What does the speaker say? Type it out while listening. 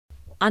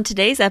On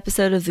today's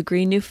episode of The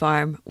Green New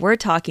Farm, we're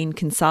talking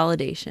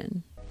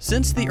consolidation.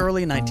 Since the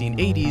early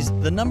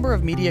 1980s, the number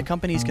of media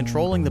companies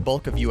controlling the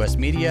bulk of U.S.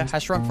 media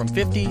has shrunk from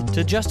 50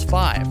 to just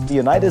 5. The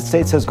United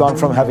States has gone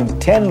from having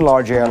 10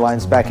 large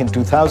airlines back in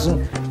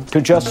 2000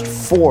 to just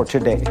 4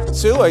 today.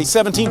 Sue, a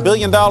 $17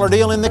 billion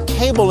deal in the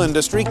cable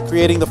industry,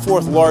 creating the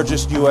 4th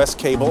largest U.S.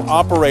 cable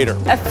operator.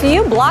 A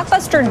few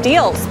blockbuster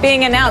deals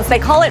being announced. They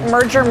call it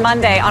Merger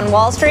Monday on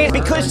Wall Street.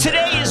 Because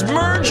today is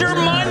Merger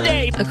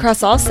Monday.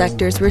 Across all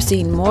sectors, we're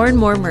seeing more and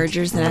more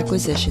mergers and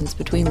acquisitions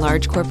between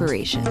large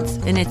corporations,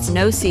 and it's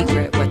no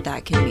secret what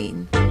that can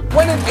mean.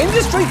 When an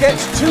industry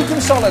gets too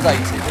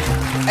consolidated,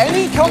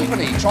 any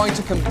company trying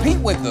to compete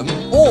with them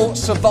or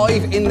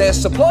survive in their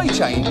supply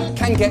chain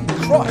can get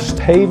crushed.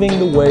 Paving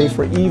the way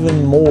for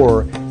even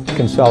more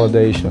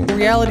consolidation. A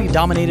reality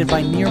dominated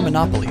by near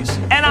monopolies.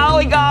 An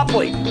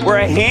oligopoly, where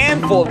a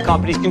handful of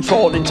companies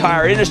control an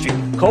entire industry,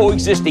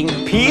 coexisting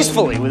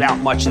peacefully without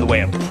much in the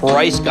way of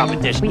price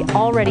competition. We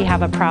already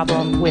have a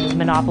problem with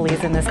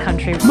monopolies in this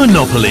country.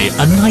 Monopoly,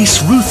 a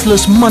nice,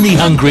 ruthless,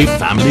 money-hungry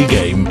family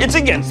game. It's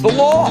against the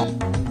law.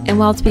 And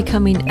while it's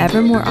becoming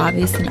ever more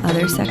obvious in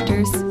other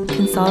sectors,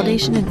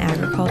 consolidation in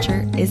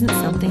agriculture isn't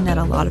something that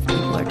a lot of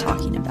people are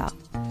talking about.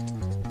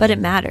 But it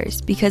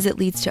matters because it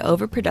leads to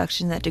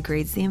overproduction that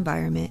degrades the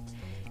environment,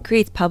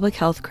 creates public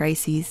health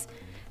crises,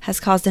 has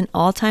caused an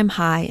all-time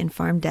high in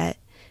farm debt,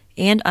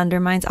 and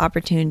undermines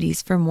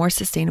opportunities for more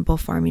sustainable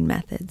farming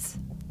methods.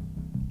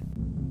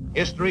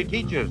 History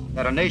teaches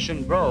that a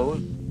nation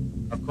grows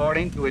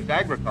according to its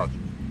agriculture,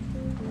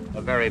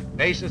 the very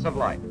basis of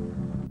life.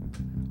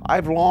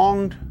 I've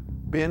long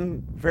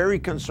been very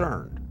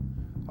concerned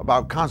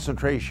about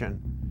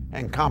concentration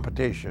and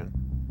competition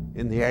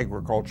in the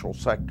agricultural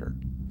sector.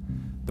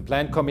 The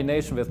planned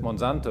combination with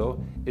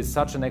Monsanto is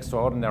such an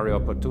extraordinary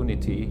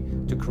opportunity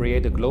to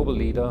create a global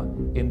leader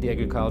in the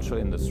agricultural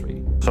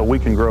industry. So we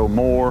can grow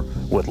more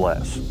with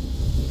less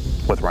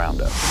with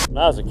Roundup. When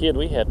I was a kid,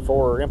 we had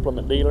 4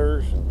 implement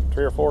dealers and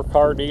 3 or 4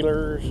 car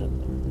dealers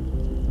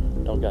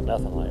and don't got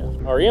nothing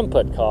left. Our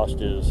input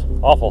cost is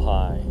awful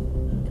high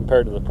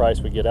compared to the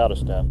price we get out of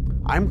stuff.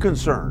 I'm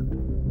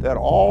concerned that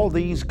all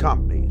these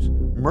companies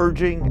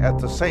merging at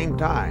the same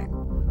time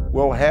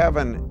will have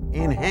an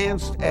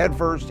enhanced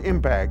adverse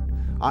impact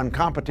on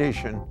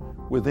competition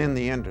within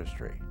the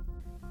industry.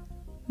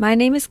 My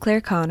name is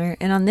Claire Connor,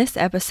 and on this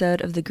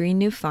episode of The Green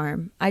New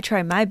Farm, I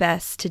try my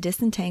best to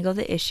disentangle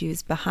the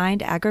issues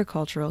behind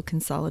agricultural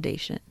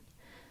consolidation.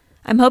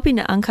 I'm hoping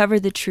to uncover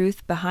the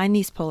truth behind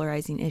these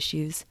polarizing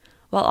issues,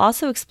 while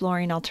also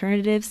exploring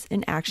alternatives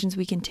and actions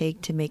we can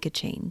take to make a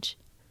change.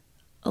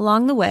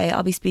 Along the way,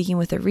 I'll be speaking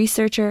with a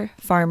researcher,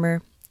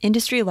 farmer,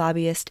 industry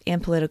lobbyist,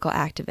 and political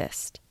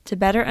activist to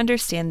better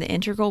understand the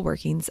integral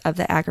workings of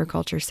the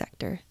agriculture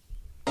sector.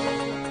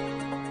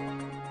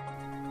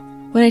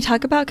 When I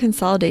talk about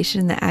consolidation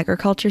in the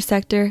agriculture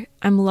sector,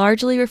 I'm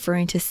largely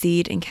referring to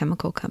seed and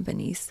chemical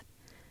companies.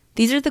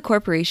 These are the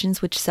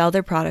corporations which sell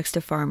their products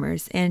to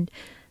farmers, and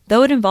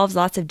though it involves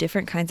lots of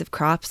different kinds of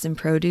crops and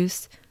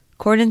produce,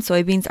 corn and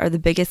soybeans are the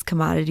biggest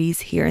commodities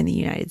here in the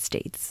United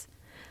States.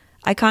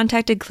 I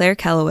contacted Claire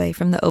Kelloway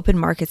from the Open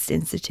Markets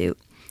Institute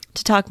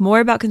to talk more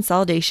about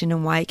consolidation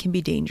and why it can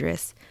be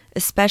dangerous,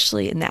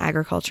 especially in the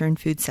agriculture and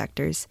food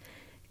sectors,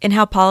 and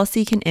how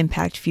policy can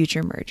impact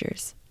future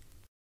mergers.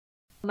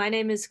 My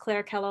name is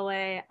Claire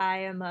Kelloway. I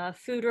am a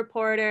food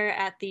reporter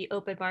at the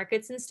Open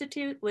Markets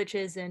Institute, which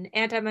is an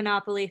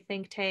anti-monopoly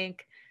think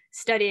tank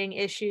studying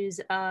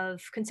issues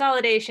of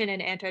consolidation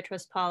and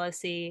antitrust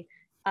policy.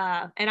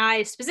 And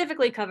I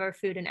specifically cover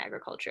food and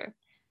agriculture.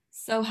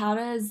 So how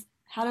does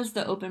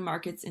the Open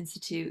Markets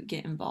Institute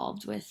get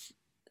involved with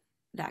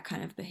that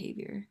kind of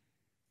behavior?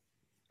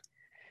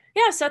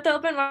 Yeah, so at the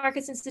Open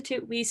Markets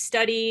Institute, we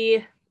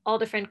study all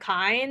different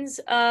kinds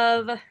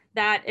of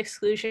that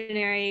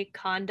exclusionary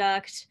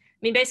conduct. I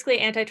mean, basically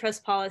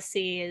antitrust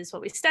policy is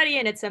what we study,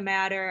 and it's a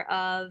matter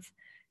of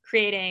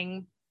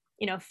creating,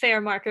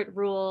 fair market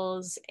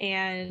rules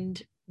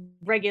and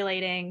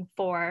regulating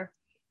for,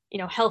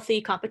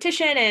 healthy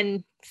competition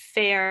and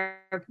fair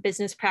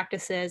business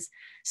practices.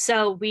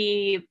 So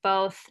we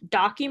both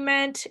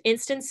document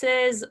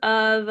instances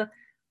of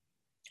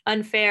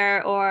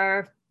unfair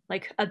or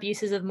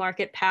abuses of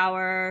market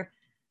power.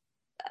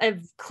 A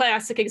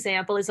classic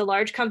example is a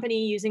large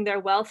company using their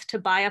wealth to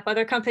buy up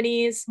other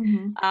companies,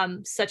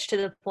 such to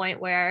the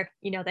point where,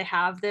 they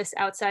have this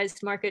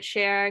outsized market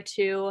share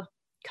to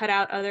cut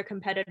out other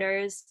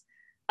competitors.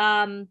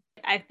 I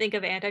think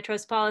of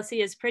antitrust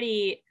policy as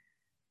pretty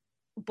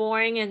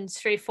boring and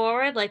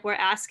straightforward. We're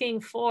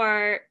asking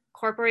for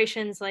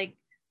corporations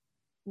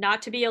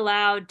not to be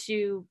allowed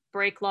to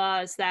break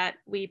laws that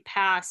we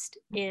passed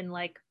in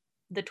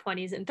the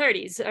 20s and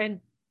 30s and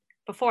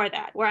before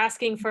that. We're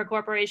asking for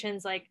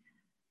corporations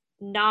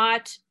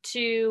not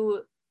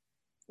to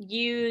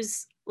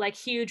use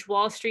huge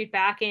Wall Street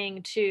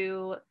backing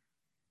to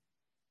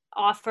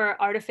offer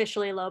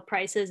artificially low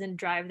prices and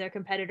drive their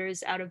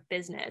competitors out of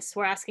business.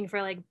 We're asking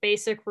for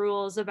basic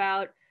rules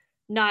about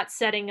not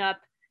setting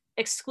up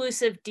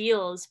exclusive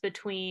deals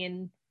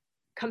between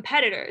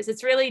competitors.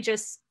 It's really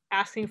just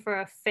asking for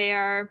a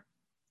fair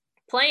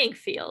playing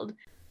field.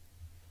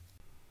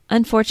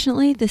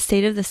 Unfortunately, the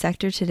state of the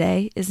sector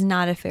today is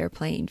not a fair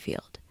playing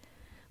field.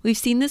 We've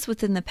seen this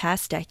within the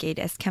past decade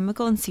as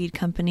chemical and seed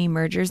company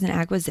mergers and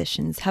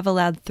acquisitions have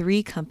allowed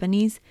 3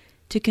 companies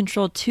to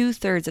control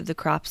 2/3 of the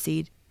crop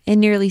seed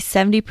and nearly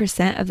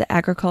 70% of the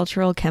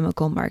agricultural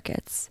chemical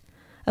markets.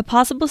 A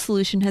possible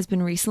solution has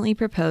been recently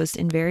proposed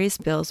in various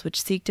bills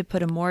which seek to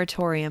put a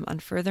moratorium on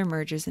further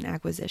mergers and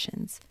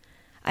acquisitions.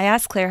 I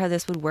asked Claire how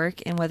this would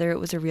work and whether it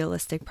was a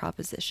realistic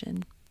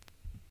proposition.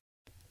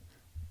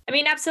 I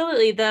mean,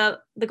 absolutely. The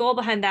goal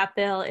behind that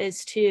bill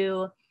is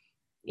to,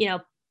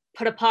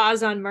 put a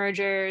pause on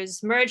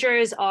mergers.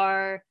 Mergers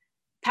are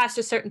past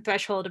a certain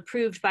threshold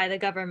approved by the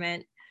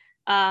government.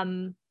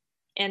 And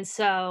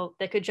so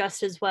they could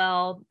just as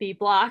well be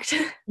blocked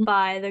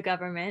by the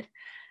government.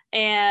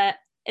 And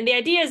the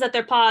idea is that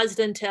they're paused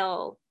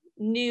until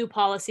new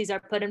policies are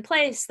put in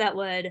place that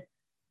would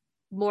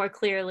more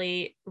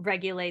clearly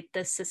regulate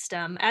the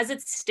system. As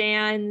it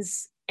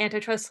stands,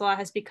 antitrust law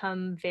has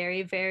become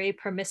very, very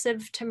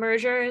permissive to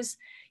mergers.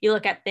 You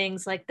look at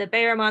things like the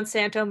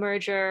Bayer-Monsanto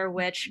merger,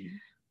 which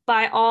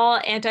by all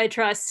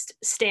antitrust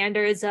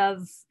standards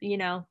of,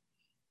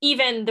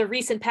 even the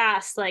recent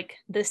past, like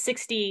the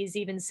 60s,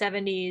 even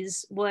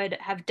 70s, would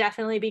have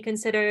definitely be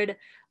considered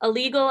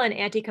illegal and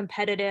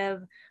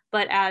anti-competitive.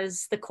 But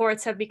as the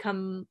courts have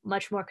become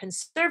much more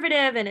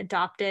conservative and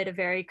adopted a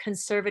very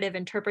conservative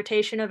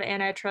interpretation of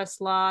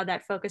antitrust law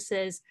that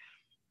focuses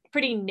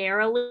pretty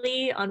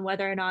narrowly on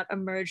whether or not a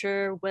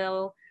merger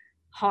will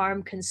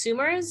harm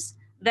consumers,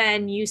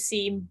 then you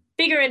see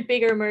bigger and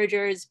bigger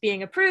mergers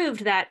being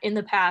approved that in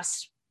the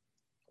past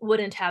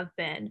wouldn't have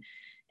been.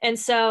 And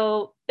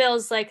so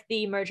bills like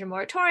the merger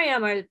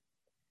moratorium are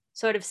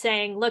sort of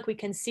saying, look, we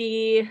can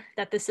see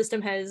that the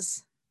system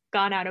has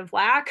gone out of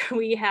whack.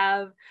 We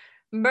have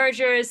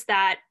mergers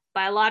that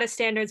by a lot of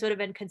standards would have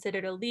been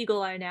considered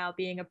illegal are now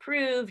being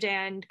approved,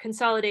 and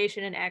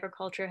consolidation in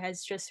agriculture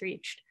has just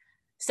reached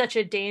such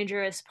a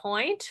dangerous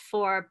point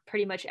for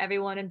pretty much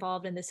everyone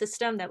involved in the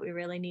system that we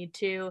really need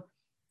to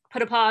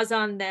put a pause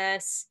on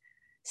this,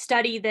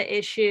 study the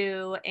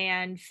issue,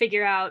 and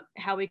figure out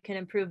how we can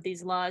improve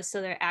these laws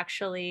so they're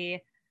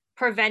actually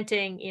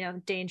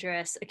preventing,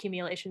 dangerous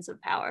accumulations of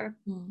power.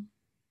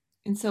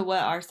 And so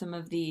what are some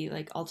of the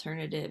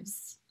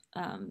alternatives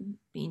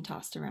being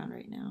tossed around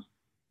right now?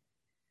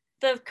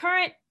 The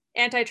current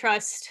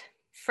antitrust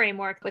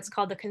framework, what's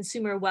called the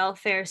consumer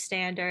welfare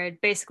standard,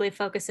 basically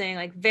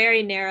focusing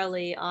very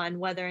narrowly on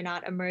whether or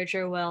not a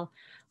merger will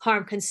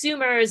harm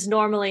consumers,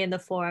 normally in the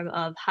form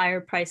of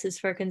higher prices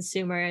for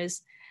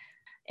consumers.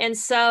 And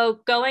so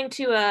going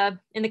to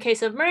in the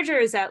case of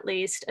mergers at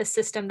least, a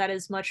system that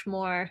is much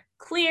more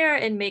clear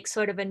and makes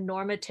sort of a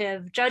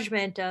normative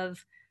judgment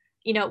of,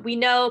 we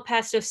know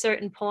past a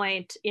certain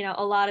point,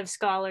 a lot of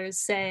scholars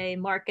say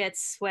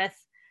markets where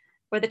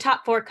the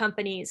top 4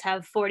 companies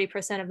have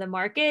 40% of the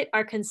market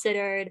are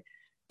considered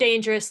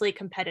dangerously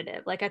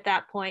competitive. At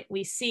that point,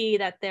 we see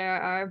that there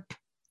are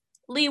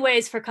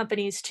leeways for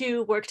companies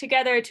to work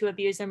together to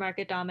abuse their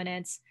market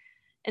dominance.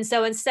 And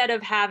so instead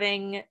of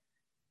having,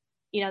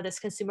 this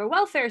consumer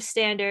welfare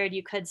standard,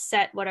 you could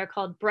set what are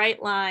called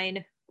bright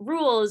line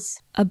rules.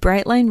 A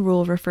bright line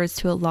rule refers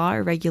to a law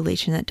or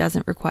regulation that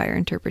doesn't require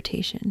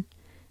interpretation.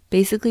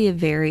 Basically a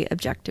very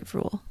objective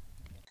rule.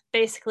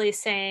 Basically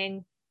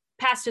saying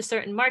past a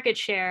certain market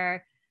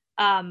share,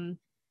 a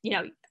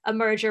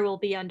merger will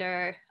be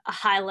under a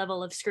high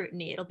level of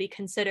scrutiny. It'll be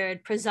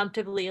considered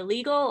presumptively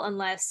illegal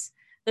unless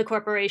the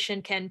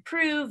corporation can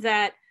prove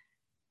that,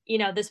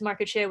 this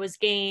market share was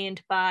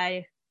gained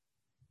by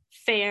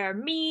fair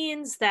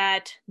means,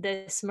 that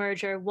this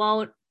merger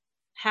won't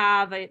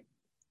have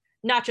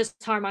not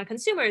just harm on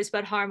consumers,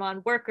 but harm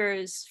on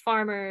workers,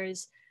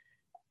 farmers,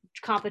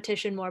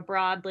 competition more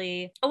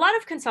broadly. A lot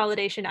of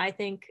consolidation, I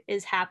think,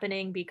 is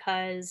happening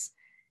because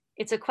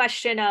it's a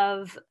question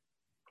of,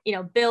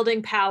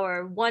 building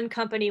power. One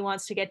company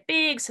wants to get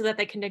big so that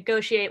they can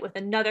negotiate with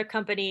another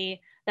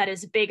company that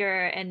is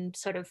bigger and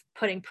sort of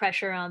putting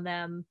pressure on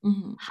them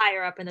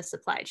higher up in the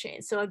supply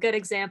chain. So a good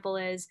example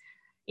is,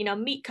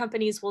 meat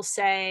companies will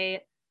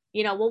say,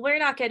 well, we're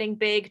not getting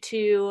big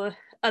to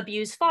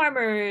abuse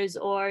farmers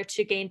or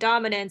to gain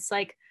dominance.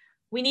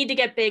 We need to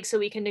get big so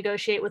we can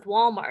negotiate with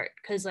Walmart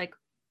because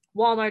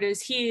Walmart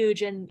is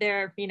huge and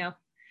they're,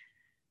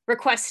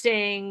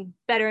 requesting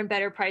better and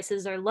better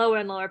prices or lower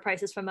and lower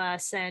prices from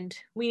us. And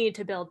we need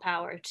to build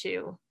power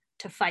to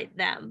fight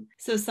them.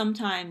 So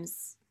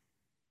sometimes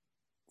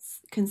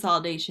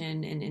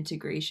consolidation and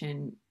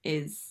integration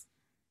is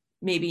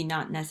maybe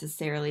not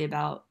necessarily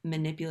about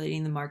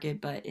manipulating the market,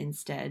 but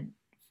instead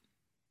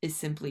is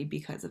simply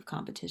because of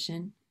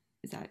competition.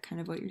 Is that kind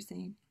of what you're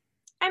saying?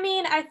 I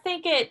mean, I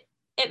think it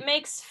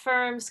makes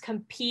firms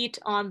compete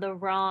on the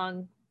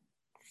wrong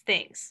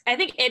things. I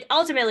think it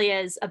ultimately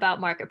is about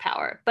market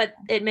power, but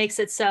it makes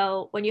it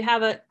so when you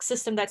have a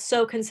system that's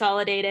so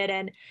consolidated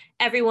and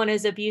everyone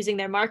is abusing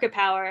their market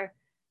power,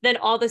 then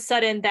all of a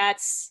sudden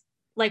that's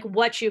like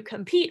what you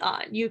compete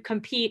on. You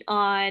compete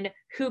on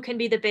who can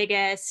be the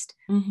biggest,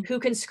 who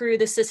can screw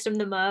the system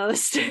the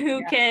most,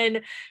 who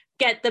can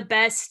get the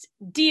best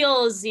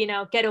deals,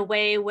 get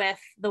away with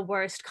the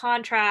worst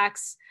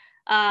contracts.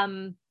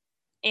 And,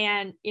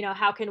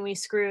 how can we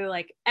screw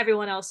like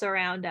everyone else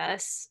around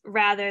us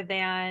rather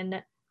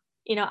than,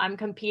 I'm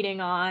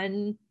competing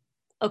on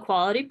a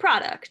quality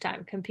product.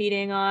 I'm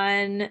competing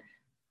on,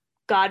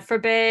 God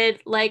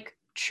forbid, like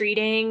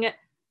treating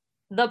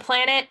the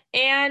planet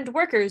and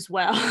workers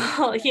well,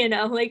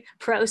 like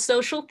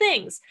pro-social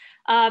things.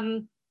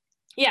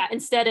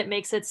 Instead it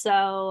makes it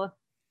so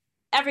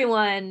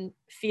everyone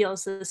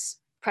feels this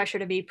pressure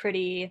to be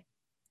pretty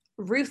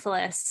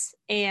ruthless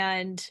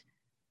and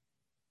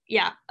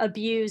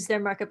abuse their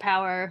market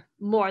power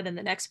more than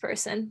the next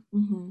person.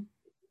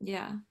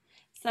 Yeah.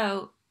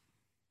 So,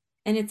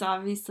 and it's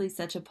obviously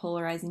such a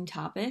polarizing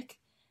topic.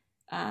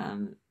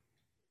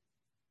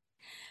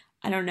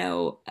 I don't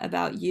know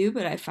about you,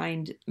 but I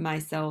find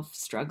myself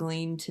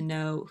struggling to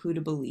know who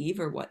to believe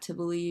or what to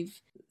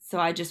believe. So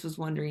I just was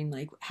wondering,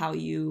 like, how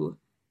you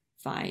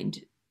find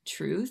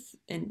truth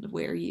and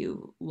where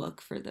you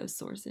look for those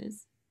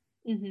sources.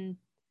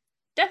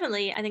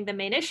 Definitely. I think the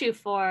main issue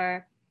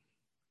for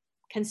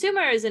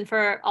consumers and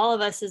for all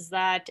of us is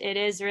that it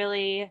is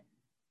really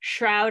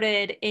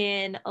shrouded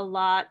in a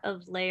lot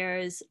of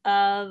layers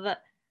of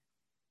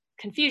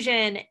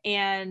confusion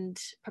and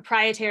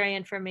proprietary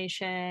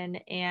information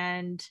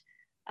and,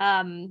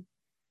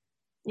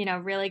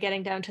 really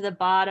getting down to the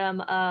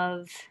bottom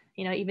of,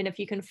 even if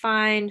you can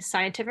find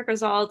scientific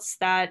results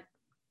that,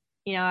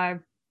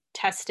 are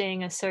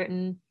testing a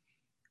certain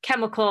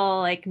chemical,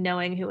 like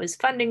knowing who is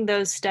funding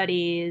those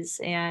studies.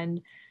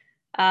 And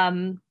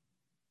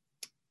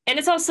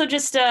it's also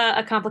just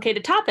a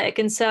complicated topic.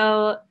 And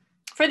so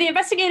for the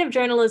investigative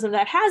journalism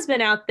that has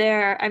been out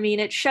there, I mean,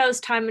 it shows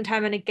time and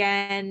time and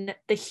again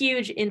the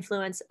huge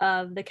influence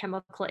of the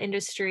chemical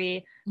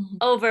industry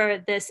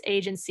over this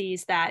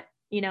agencies that,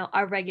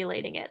 are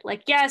regulating it.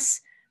 Like,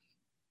 yes,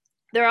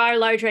 there are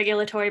large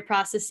regulatory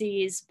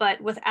processes, but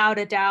without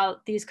a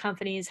doubt, these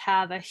companies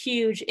have a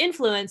huge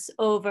influence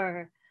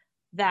over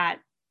that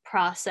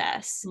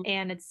process.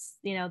 And it's,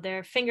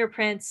 their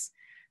fingerprints,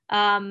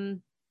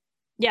 an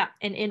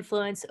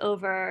influence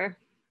over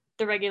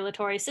the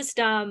regulatory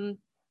system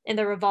and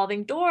the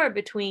revolving door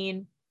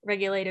between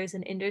regulators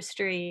and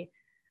industry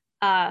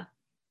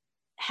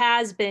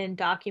has been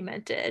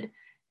documented.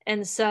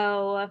 And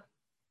so,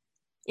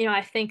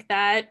 I think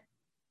that,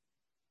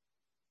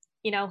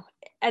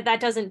 that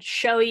doesn't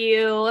show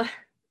you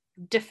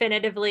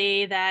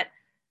definitively that,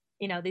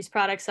 these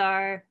products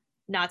are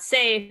not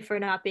safe or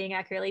not being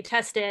accurately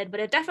tested, but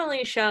it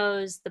definitely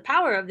shows the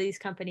power of these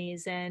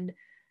companies and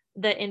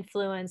the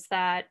influence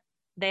that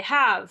they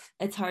have.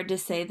 It's hard to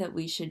say that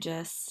we should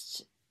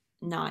just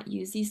not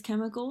use these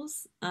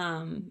chemicals.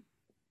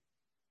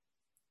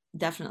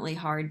 Definitely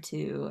hard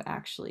to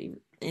actually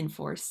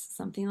enforce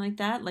something like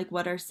that. Like,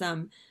 what are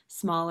some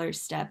smaller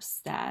steps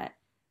that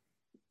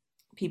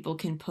people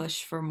can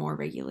push for more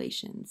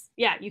regulations?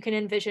 Yeah, you can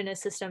envision a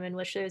system in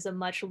which there's a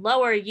much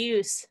lower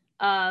use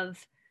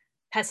of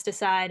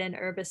pesticide and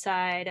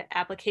herbicide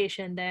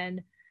application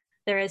than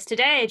there is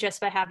today,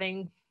 just by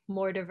having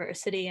more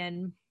diversity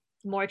and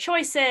more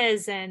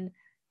choices and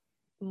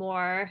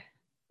more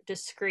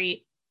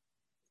discrete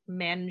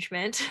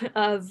management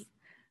of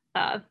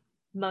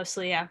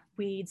mostly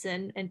weeds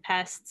and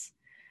pests.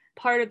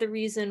 Part of the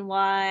reason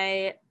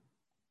why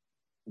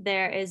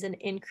there is an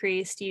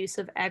increased use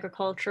of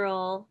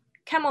agricultural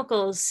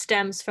chemicals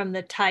stems from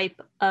the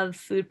type of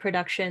food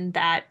production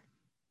that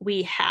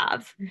we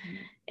have.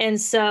 And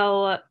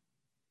so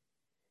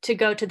to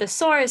go to the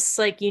source,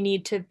 like, you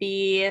need to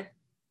be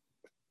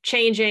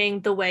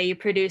changing the way you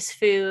produce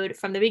food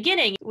from the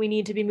beginning. We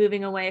need to be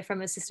moving away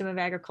from a system of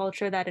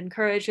agriculture that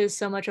encourages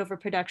so much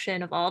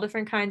overproduction of all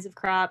different kinds of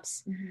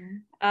crops.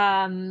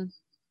 And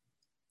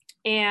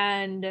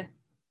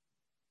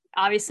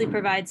obviously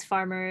provides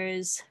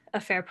farmers a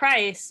fair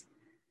price,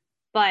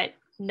 but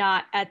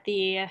not at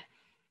the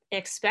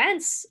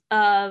expense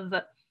of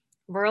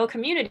rural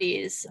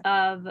communities,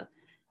 of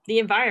the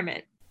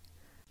environment.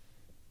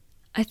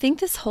 I think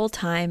this whole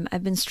time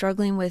I've been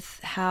struggling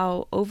with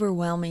how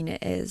overwhelming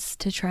it is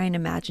to try and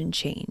imagine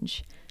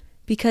change.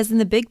 Because in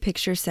the big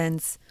picture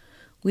sense,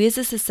 we as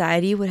a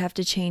society would have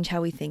to change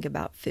how we think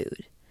about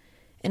food.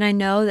 And I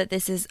know that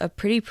this is a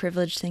pretty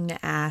privileged thing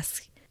to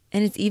ask,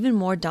 and it's even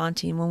more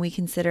daunting when we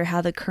consider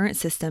how the current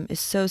system is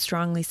so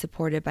strongly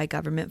supported by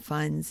government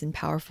funds and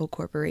powerful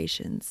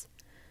corporations.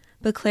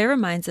 But Claire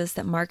reminds us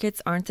that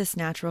markets aren't this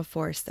natural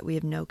force that we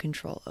have no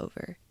control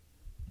over.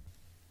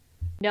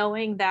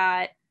 Knowing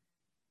that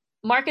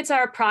markets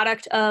are a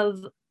product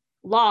of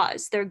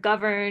laws, they're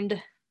governed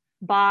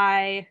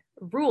by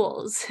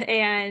rules.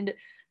 And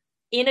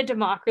in a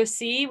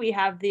democracy, we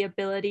have the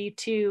ability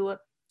to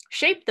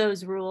shape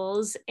those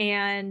rules,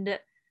 and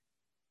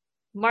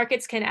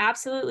markets can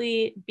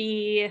absolutely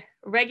be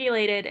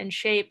regulated and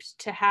shaped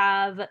to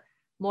have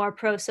more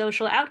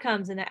pro-social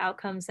outcomes and the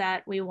outcomes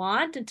that we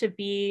want, and to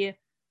be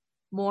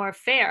more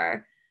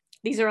fair.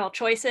 these are all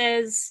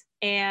choices,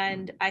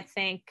 and I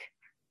think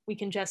we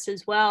can just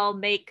as well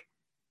make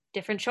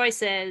different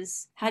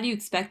choices. How do you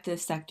expect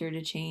this sector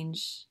to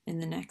change in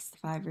the next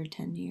 5 or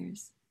 10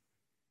 years?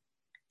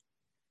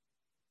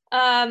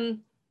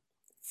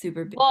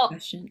 Super big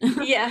question.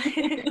 Yeah.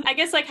 I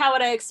guess like how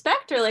would I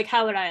expect, or like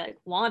how would I like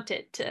want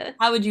it to?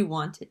 How would you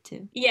want it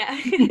to? Yeah.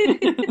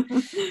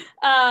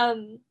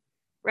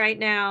 Right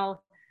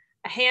now,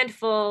 a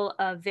handful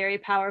of very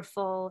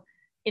powerful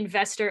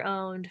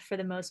investor-owned, for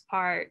the most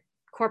part,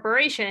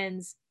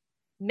 corporations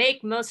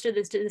make most of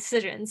the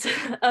decisions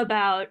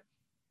about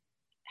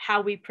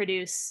how we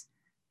produce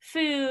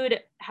food,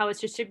 how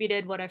it's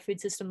distributed, what our food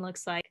system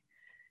looks like,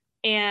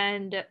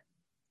 and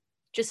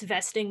just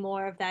vesting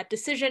more of that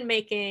decision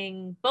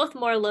making, both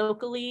more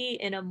locally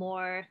in a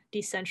more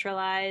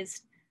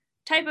decentralized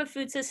type of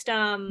food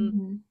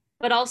system,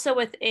 but also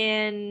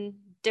within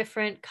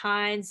different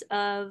kinds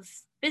of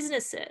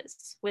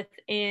businesses,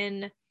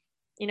 within,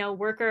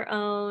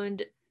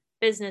 worker-owned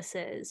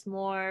businesses,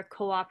 more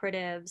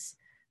cooperatives,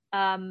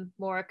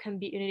 more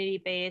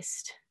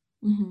community-based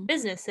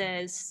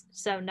businesses.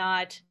 So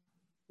not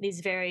these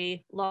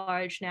very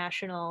large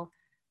national,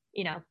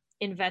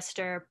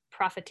 investor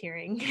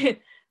profiteering,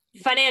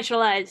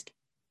 financialized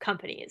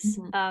companies.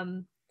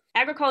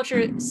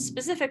 Agriculture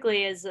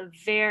specifically is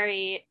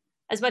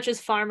as much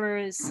as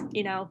farmers,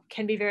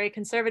 can be very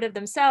conservative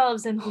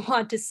themselves and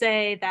want to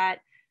say that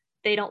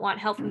they don't want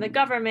help from the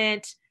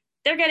government,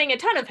 they're getting a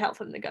ton of help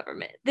from the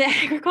government. The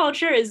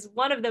agriculture is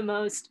one of the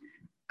most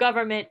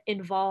government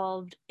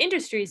involved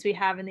industries we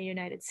have in the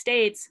United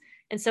States.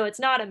 And so it's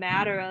not a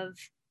matter of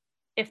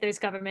if there's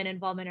government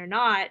involvement or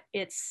not,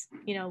 it's,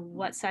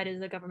 what side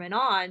is the government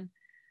on?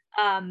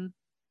 And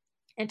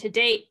to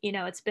date,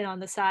 it's been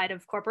on the side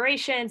of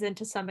corporations and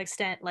to some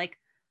extent, like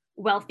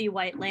wealthy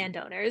white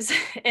landowners.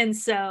 And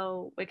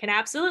so we can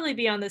absolutely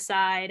be on the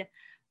side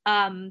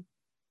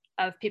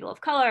of people of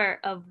color,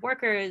 of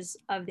workers,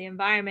 of the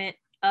environment,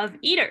 of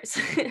eaters,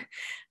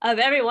 of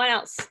everyone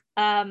else.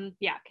 Can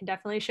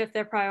definitely shift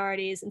their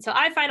priorities. And so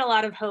I find a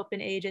lot of hope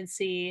and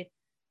agency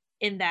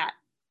in that,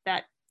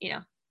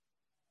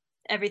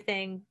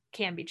 everything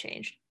can be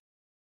changed.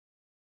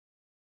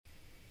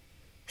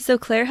 So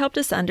Claire helped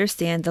us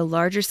understand the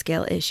larger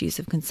scale issues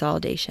of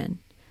consolidation.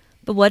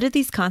 But what do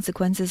these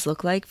consequences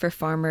look like for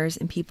farmers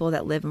and people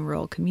that live in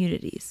rural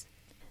communities?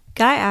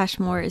 Guy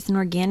Ashmore is an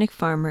organic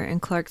farmer in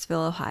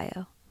Clarksville,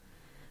 Ohio.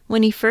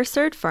 When he first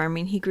started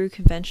farming, he grew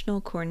conventional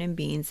corn and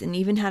beans and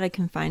even had a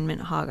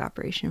confinement hog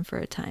operation for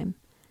a time.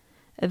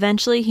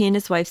 Eventually, he and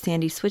his wife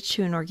Sandy switched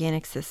to an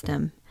organic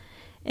system,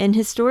 and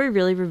his story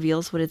really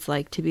reveals what it's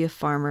like to be a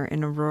farmer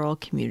in a rural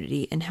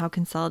community and how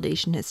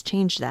consolidation has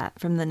changed that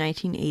from the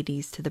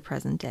 1980s to the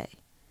present day.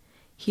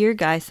 Here,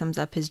 Guy sums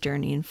up his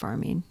journey in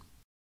farming.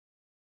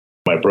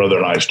 My brother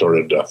and I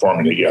started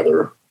farming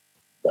together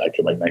back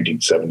in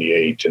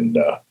 1978, and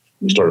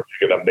we started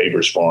picking up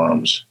neighbors'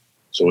 farms.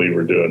 So we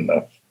were doing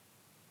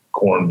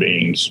corn,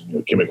 beans,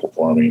 chemical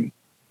farming.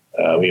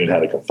 We even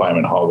had a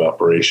confinement hog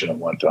operation at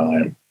one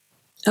time.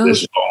 Oh.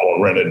 This is all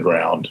rented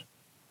ground.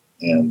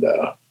 And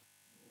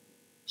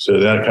so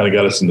that kind of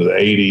got us into the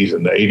 80s,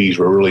 and the 80s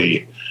were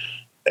really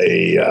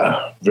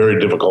a very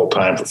difficult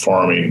time for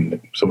farming.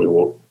 Some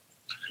people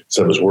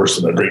said it was worse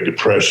than the Great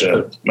Depression,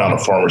 the amount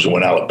of farmers that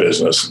went out of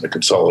business and the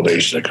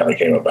consolidation that kind of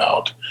came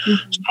about.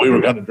 So we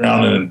were kind of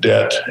drowning in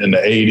debt in the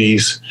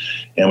 80s,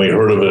 and we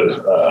heard of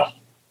an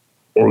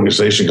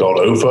organization called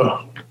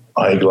OFA,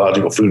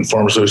 Ecological Food and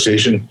Farm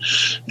Association,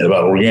 and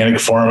about organic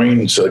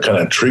farming. So it kind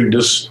of intrigued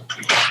us.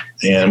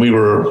 And we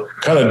were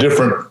kind of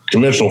different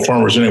conventional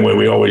farmers anyway.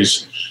 We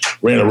always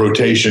ran a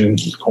rotation,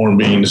 corn,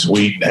 beans,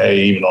 wheat, and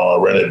hay, even on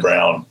our rented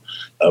ground.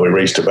 We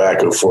raised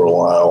tobacco for a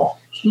while.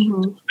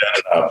 And,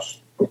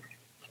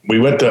 we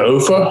went to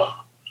OFA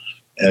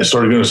and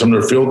started doing some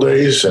of their field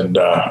days, and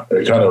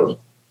it kind of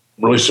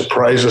really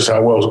surprised us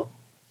how well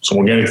some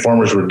organic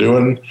farmers were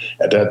doing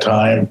at that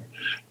time,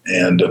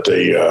 and that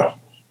they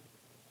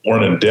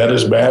weren't in debt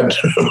as bad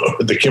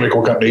with the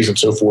chemical companies and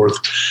so forth.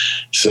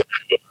 So,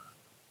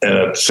 and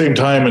at the same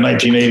time, in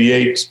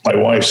 1988, my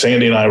wife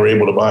Sandy and I were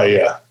able to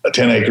buy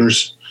 10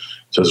 acres.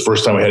 So it's the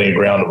first time we had any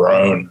ground of our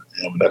own,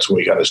 and that's when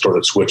we kind of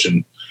started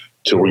switching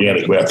to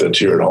organic methods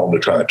here at home to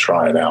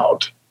try it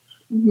out.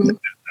 In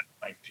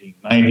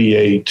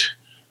 1998,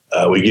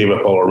 we gave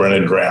up all our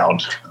rented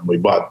ground, and we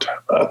bought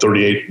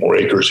 38 more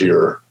acres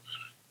here,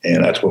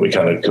 and that's when we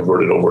kind of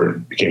converted over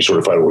and became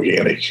certified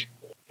organic.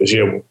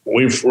 Because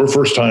we're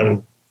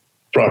first-time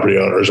property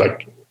owners.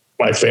 Like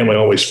my family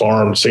always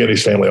farmed,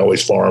 Sandy's family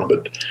always farmed,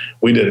 but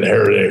we didn't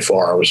inherit any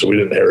farms, so we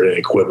didn't inherit any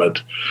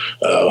equipment.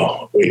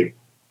 We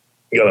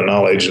got a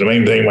knowledge. And the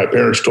main thing my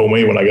parents told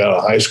me when I got out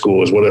of high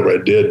school is whatever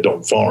I did,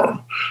 don't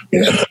farm.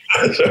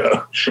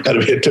 So, had to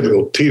be a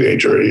typical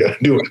teenager,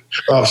 doing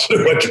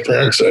opposite what your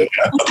parents say.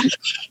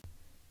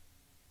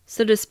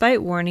 So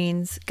despite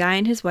warnings, Guy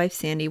and his wife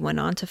Sandy went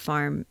on to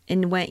farm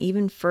and went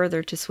even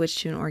further to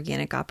switch to an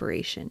organic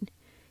operation.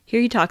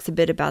 Here he talks a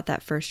bit about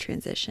that first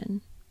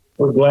transition.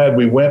 We're glad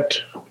we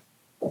went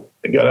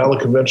and got out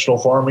of conventional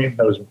farming.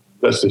 That was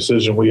best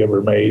decision we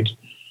ever made.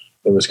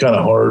 It was kind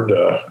of hard.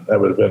 That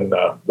would have been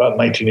about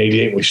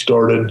 1988 we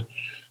started.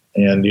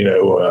 And,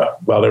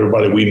 about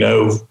everybody we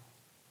know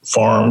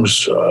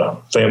farms,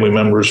 family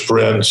members,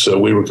 friends. So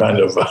we were kind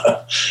of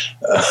a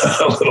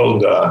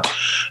little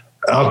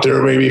out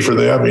there maybe for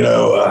them.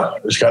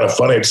 It was kind of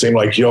funny. It seemed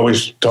like you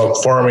always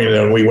talk farming,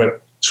 and we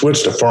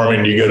switched to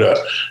farming. You go to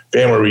a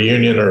family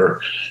reunion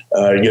or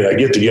get a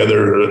get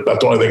together.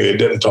 About the only thing they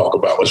didn't talk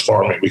about was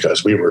farming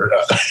because we were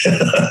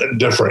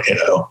different.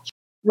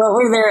 What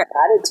were their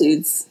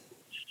attitudes?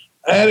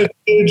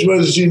 Attitudes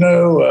was,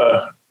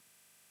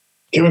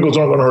 chemicals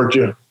aren't going to hurt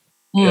you.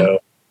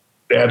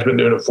 Dad's been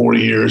doing it 40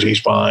 years. He's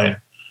fine.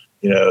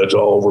 It's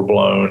all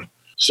overblown.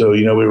 So,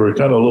 we were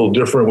kind of a little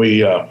different.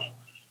 We,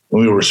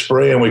 when we were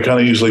spraying, we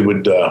kind of usually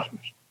would,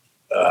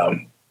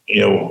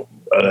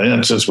 in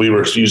instance, we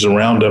were using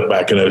Roundup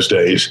back in those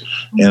days.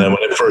 And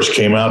when it first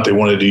came out, they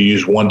wanted to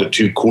use 1 to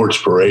 2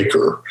 quarts per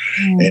acre.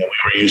 And we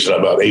were using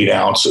about 8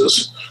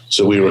 ounces.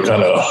 So we were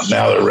kind of,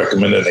 now they're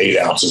recommending 8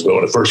 ounces. But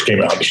when it first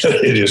came out,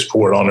 they just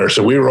poured on there.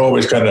 So we were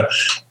always kind of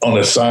on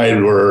the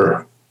side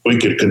where we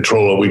could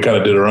control it. We kind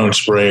of did our own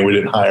spraying. We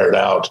didn't hire it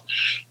out.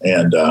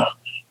 And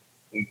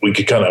we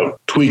could kind of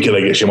tweak it,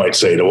 I guess you might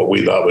say, to what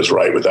we thought was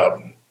right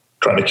without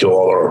trying to kill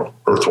all our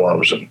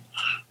earthworms and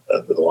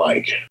the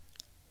like.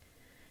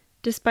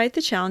 Despite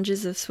the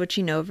challenges of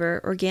switching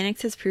over,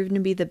 organics has proven to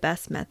be the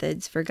best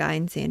methods for Guy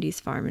and Sandy's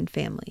farm and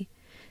family.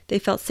 They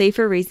felt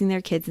safer raising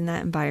their kids in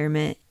that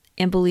environment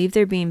and believe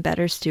they're being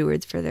better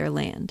stewards for their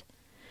land.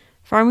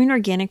 Farming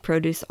organic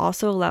produce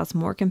also allows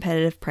more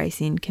competitive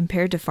pricing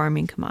compared to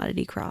farming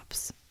commodity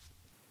crops.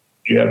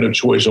 You have no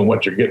choice on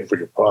what you're getting for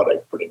your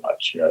product, pretty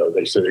much.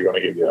 They say they're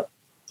going to give you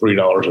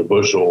 $3 a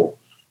bushel.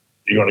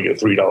 You're going to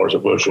get $3 a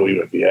bushel,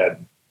 even if you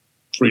had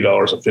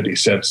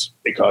 $3.50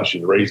 it costs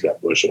you to raise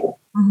that bushel.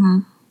 Mm-hmm.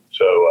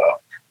 So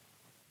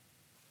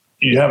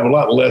you have a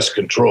lot less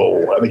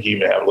control. I think you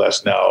even have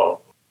less now.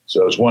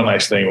 So it's one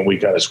nice thing when we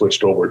kind of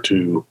switched over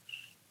to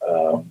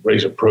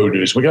raising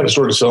produce. We kind of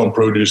started selling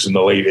produce in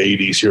the late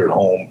 80s here at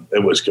home.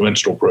 It was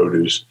conventional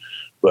produce,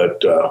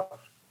 but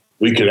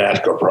we could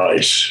ask our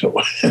price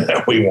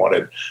that we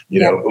wanted,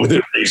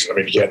 within reason. I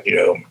mean, you can't,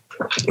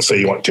 say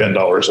you want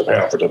 $10 a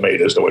pound for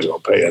tomatoes, nobody's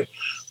going to pay it,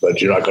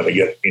 but you're not going to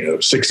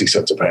get, 60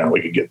 cents a pound.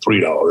 We could get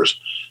 $3.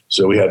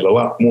 So we had a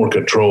lot more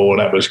control, and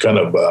that was kind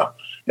of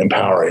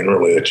empowering,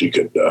 really, that you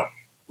could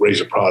raise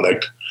a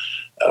product,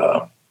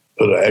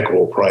 put an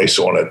equitable price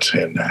on it,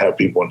 and have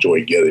people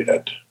enjoy getting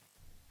it.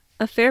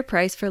 A fair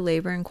price for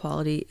labor and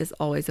quality is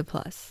always a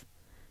plus.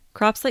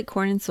 Crops like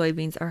corn and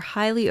soybeans are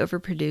highly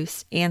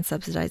overproduced and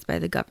subsidized by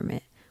the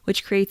government,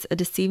 which creates a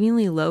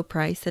deceivingly low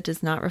price that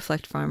does not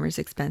reflect farmers'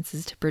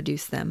 expenses to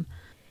produce them.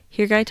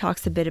 Here Guy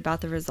talks a bit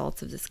about the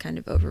results of this kind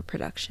of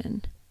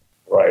overproduction.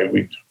 Right.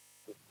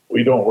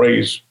 We don't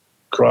raise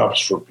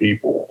crops for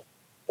people,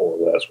 more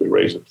or less. We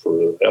raise it for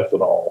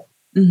ethanol,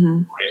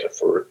 raise it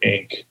for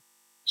ink,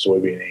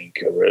 soybean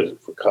ink, raise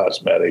it for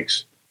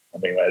cosmetics. I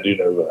mean, I do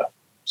know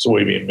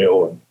soybean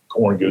meal and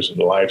corn goes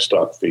into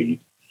livestock feed,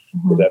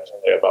 but that's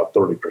only about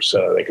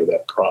 30%, I think, of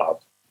that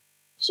crop.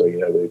 So,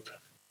 they've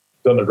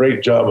done a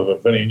great job of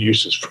inventing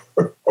uses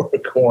for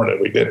corn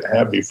that we didn't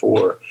have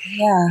before.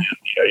 Yeah.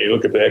 You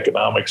look at the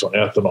economics on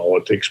ethanol,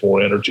 it takes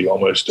more energy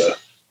almost to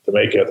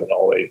make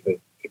ethanol. They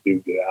do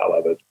get out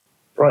of it.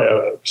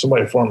 Probably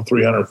somebody farmed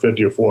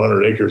 350 or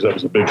 400 acres. That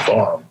was a big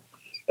farm,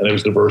 and it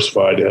was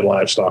diversified. They had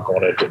livestock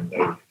on it,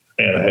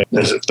 and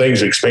as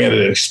things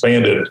expanded,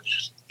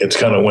 it's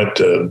kind of went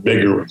to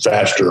bigger,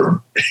 faster,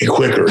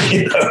 quicker,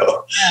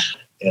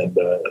 And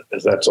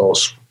as that's all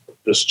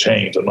just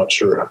changed, I'm not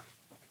sure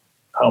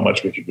how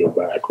much we could go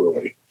back,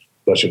 really,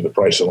 especially the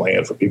price of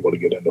land for people to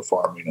get into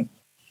farming.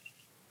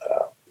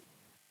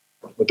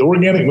 But the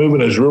organic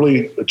movement has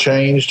really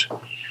changed,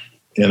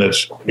 and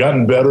it's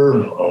gotten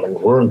better.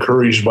 We're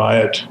encouraged by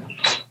it.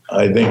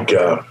 I think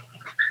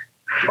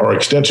our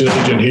extension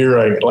agent here,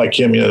 I like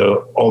him,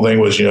 whole thing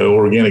was,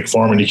 organic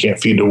farming, you can't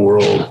feed the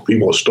world.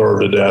 People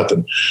starve to death.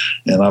 And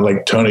I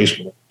like Tony's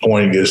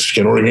point is,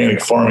 can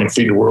organic farming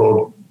feed the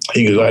world?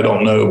 He goes, I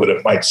don't know, but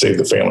it might save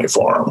the family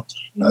farm.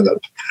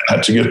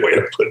 That's a good way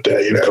to put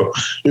that.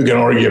 You can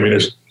argue,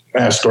 there's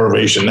mass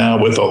starvation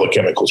now with all the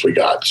chemicals we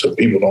got. So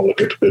people don't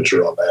look at the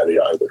picture on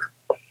that either.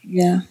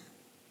 Yeah.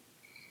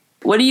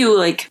 What do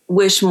you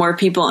wish more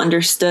people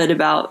understood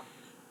about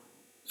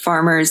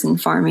farmers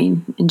and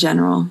farming in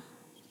general?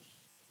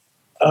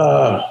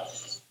 Well,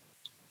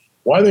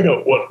 I think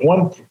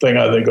one thing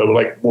I think I would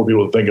like more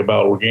people to think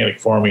about organic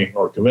farming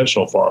or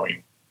conventional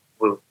farming,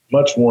 we're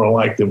much more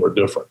alike than we're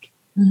different.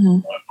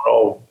 We're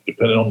all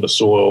dependent on the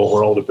soil.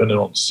 We're all dependent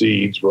on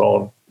seeds. We're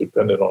all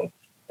dependent on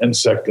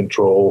insect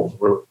control.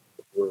 We're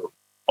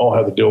all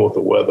have to deal with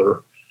the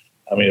weather.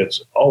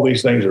 It's all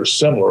these things are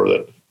similar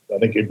that I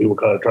think people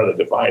kind of try to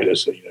divide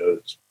us.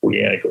 It's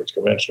organic or it's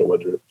conventional.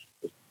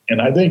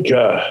 And I think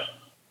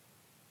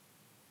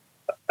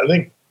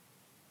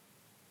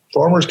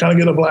farmers kind of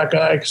get a black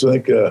eye because I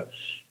think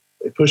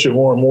they push it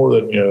more and more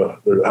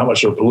that how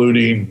much they're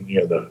polluting,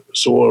 the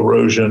soil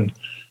erosion,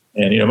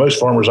 And, most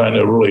farmers I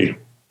know really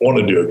want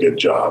to do a good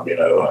job.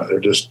 They're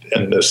just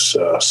in this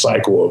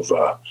cycle of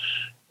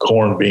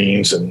corn,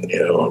 beans, and,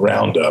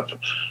 Roundup.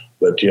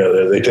 But,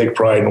 they take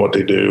pride in what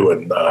they do.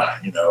 And,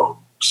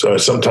 so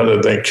sometimes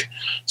I think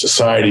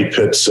society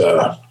pits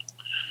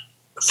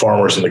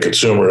farmers and the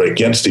consumer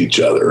against each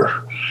other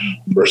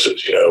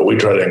versus, we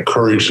try to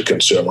encourage the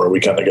consumer. We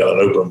kind of got an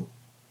open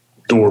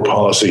door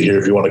policy here.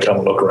 If you want to come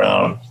and look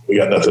around, we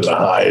got nothing to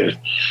hide.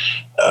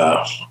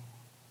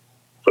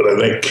 But I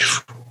think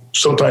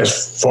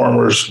sometimes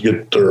farmers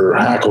get their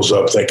hackles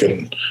up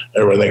thinking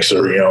everybody thinks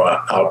they're,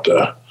 out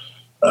to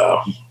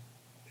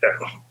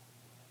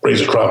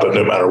raise a crop at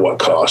no matter what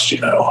cost,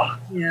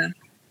 Yeah.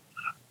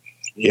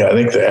 Yeah, I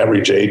think the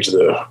average age of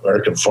the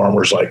American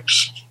farmer is I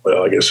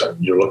guess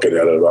you're looking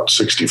at it about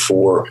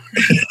 64.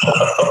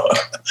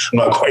 I'm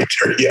not quite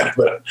there yet,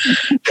 but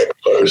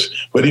close.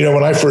 But,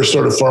 when I first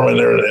started farming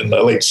there in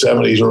the late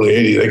 70s, early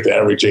 80s, I think the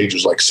average age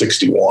was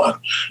 61.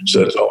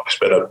 So it's always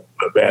been a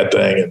bad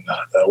thing. And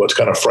what's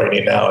kind of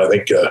frightening now, I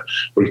think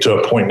we're to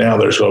a point now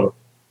there's so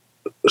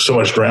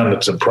much ground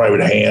that's in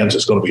private hands,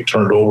 it's going to be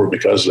turned over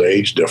because of the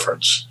age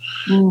difference.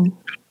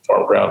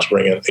 Farm ground's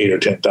bringing $8,000 or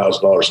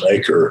 $10,000 an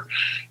acre.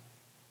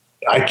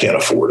 I can't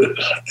afford it.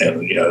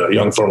 And, a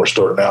young farmer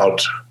starting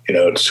out,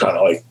 it's kind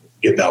of like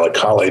getting out of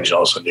college and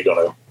all of a sudden you're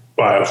going to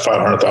buy a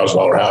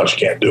 $500,000 house.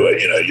 You can't do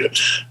it,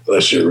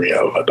 unless you're,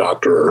 a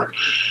doctor.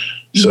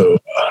 So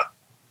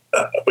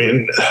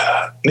we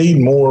need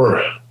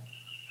more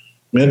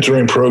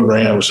mentoring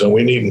programs and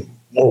we need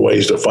more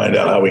ways to find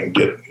out how we can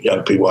get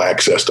young people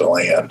access to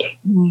land.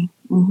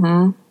 Mm-hmm.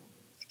 I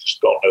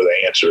just don't know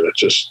the answer. It's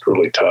just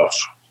really tough.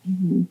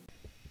 Mm-hmm.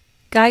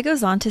 Guy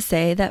goes on to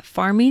say that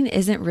farming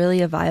isn't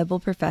really a viable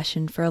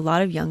profession for a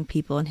lot of young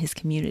people in his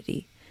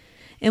community.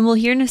 And we'll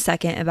hear in a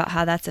second about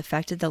how that's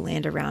affected the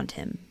land around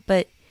him.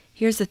 But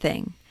here's the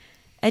thing.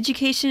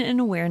 Education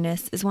and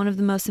awareness is one of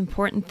the most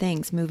important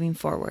things moving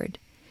forward.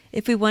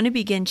 If we want to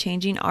begin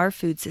changing our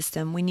food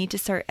system, we need to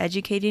start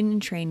educating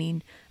and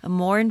training a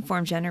more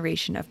informed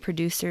generation of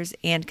producers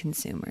and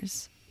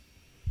consumers.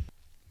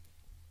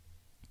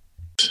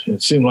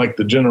 It seemed like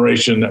the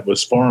generation that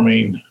was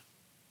farming,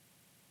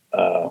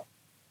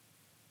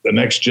 the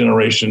next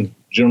generation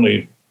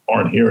generally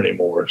aren't here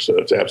anymore. So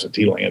it's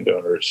absentee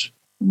landowners.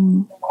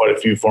 Quite a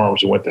few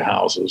farms went to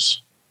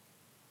houses.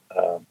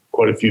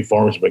 Quite a few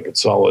farms have been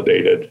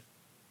consolidated.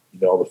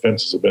 All the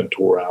fences have been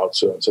tore out.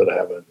 So instead of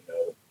having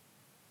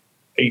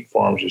 8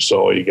 farms you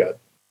saw, you got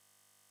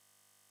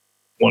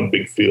one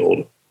big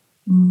field.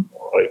 I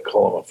don't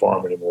call them a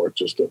farm anymore. It's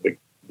just a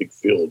big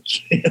field.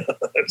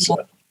 It's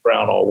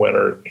brown all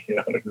winter,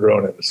 and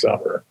growing in the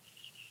summer.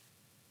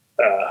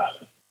 Do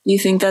you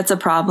think that's a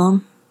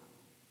problem?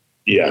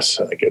 Yes,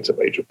 I think it's a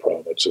major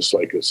problem. It's just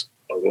like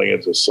our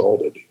land's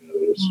assaulted.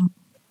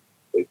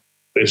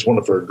 They just want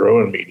it for a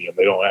growing medium.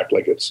 They don't act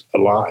like it's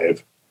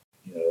alive,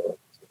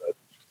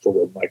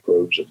 full of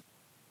microbes, and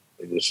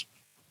they just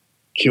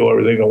kill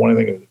everything. The one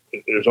thing,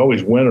 there's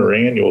always winter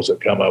annuals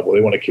that come up. Well,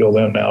 they want to kill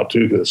them now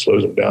too because it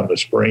slows them down in the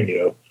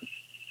spring.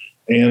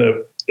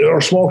 And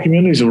our small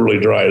communities have really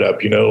dried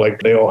up.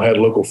 Like they all had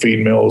local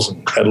feed mills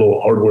and had little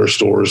hardware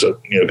stores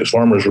that because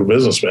farmers were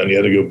businessmen, you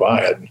had to go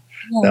buy it.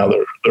 Now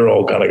they're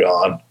all kind of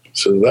gone.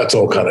 So that's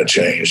all kind of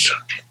changed.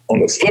 On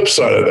the flip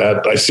side of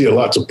that, I see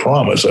lots of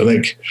promise. I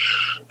think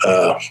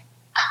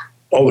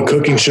all the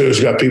cooking shows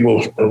got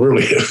people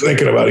really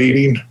thinking about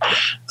eating.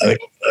 I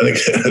think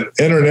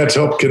internet's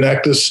helped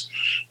connect us,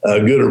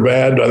 good or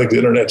bad. But I think the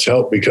internet's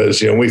helped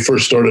because when we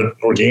first started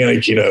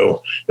organic,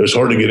 it was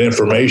hard to get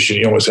information.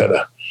 You almost had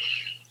to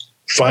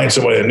find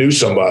somebody that knew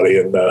somebody.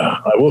 And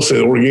I will say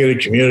the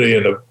organic community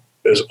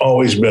has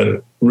always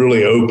been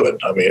really open.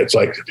 I mean, it's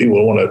like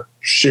people want to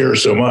share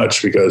so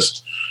much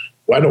because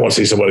I don't want to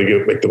see somebody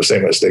make the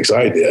same mistakes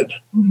I did.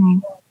 Mm-hmm.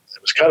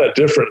 It's kind of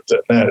different than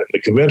that in the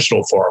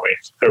conventional farming.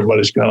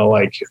 Everybody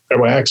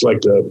acts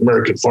like the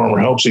American farmer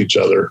helps each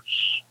other.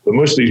 But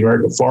most of these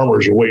American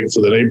farmers are waiting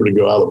for the neighbor to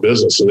go out of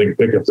business so they can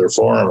pick up their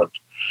farm. And,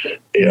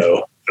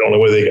 the only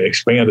way they can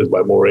expand is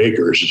by more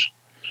acres.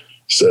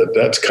 So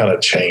that's kind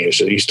of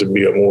changed. It used to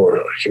be a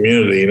more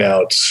community.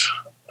 Now it's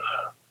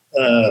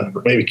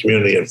maybe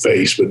community in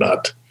face, but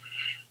not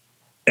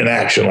in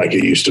action like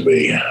it used to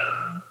be.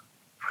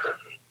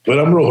 But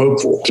I'm real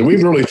hopeful. So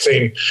we've really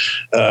seen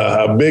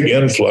a big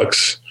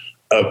influx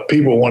of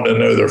people wanting to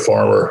know their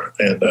farmer.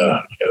 And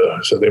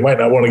so they might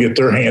not want to get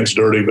their hands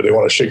dirty, but they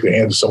want to shake the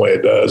hands of somebody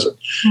that does.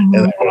 And they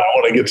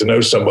want to get to know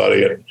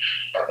somebody.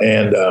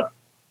 And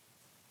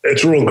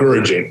it's real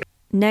encouraging.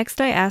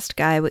 Next, I asked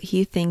Guy what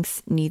he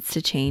thinks needs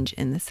to change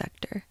in the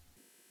sector.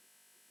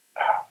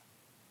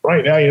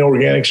 Right now,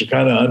 organics are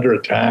kind of under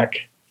attack,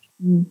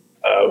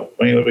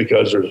 mainly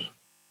because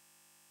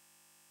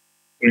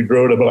we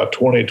grow at about a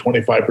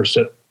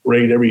 20-25%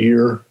 rate every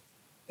year.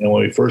 And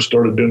when we first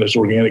started doing this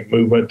organic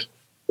movement,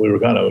 we were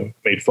kind of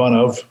made fun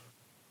of.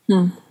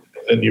 And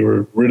you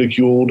were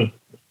ridiculed.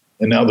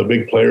 And now the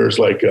big players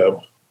like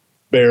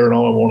Bayer and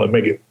all them want to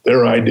make it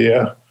their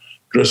idea,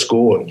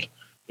 Driscoll, and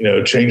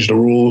change the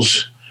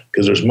rules.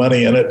 because there's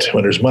money in it.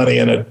 When there's money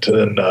in it,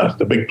 then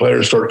the big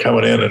players start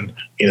coming in, and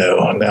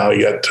now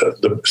you got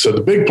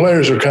the big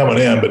players are coming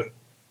in, but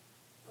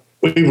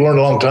we've learned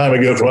a long time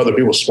ago from other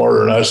people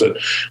smarter than us that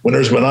when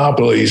there's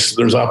monopolies,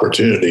 there's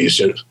opportunities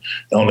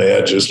on the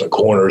edges and the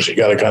corners. You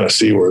got to kind of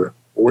see where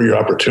your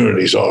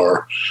opportunities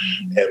are,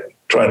 and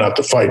try not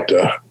to fight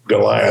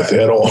Goliath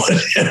head on.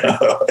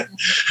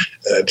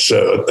 And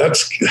so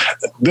that's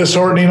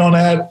disheartening on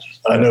that.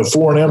 I know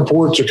foreign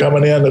imports are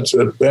coming in. That's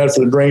bad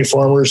for the grain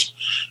farmers.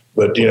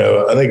 But,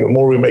 I think the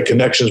more we make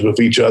connections with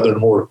each other, the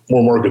more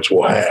markets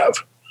we'll have.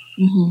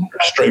 Mm-hmm.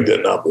 Strength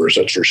in numbers,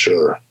 that's for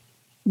sure.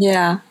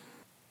 Yeah.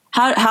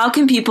 How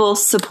can people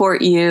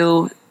support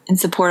you and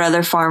support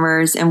other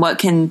farmers? And what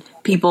can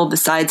people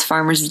besides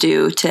farmers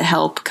do to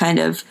help kind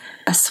of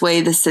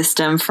sway the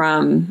system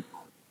from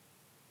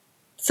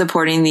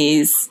supporting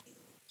these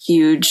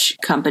huge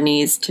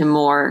companies to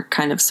more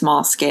kind of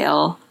small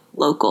scale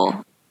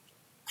local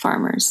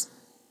farmers?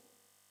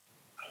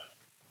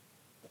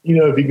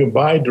 If you can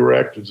buy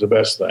direct, it's the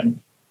best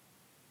thing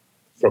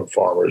from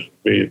farmers,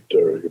 be it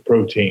your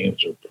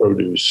proteins or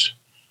produce.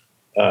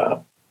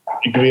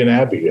 You can be an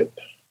advocate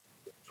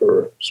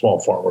for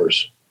small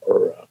farmers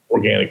or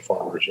organic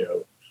farmers.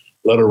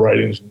 Letter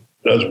writing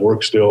does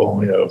work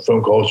still.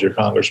 Phone calls to your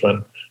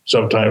congressman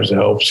sometimes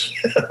helps.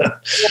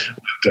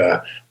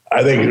 But,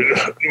 I think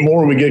the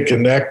more we get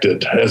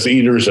connected as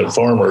eaters and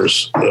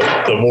farmers,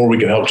 the more we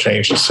can help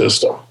change the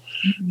system.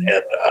 Mm-hmm.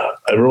 And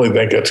I really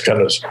think that's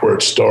kind of where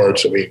it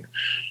starts. I mean,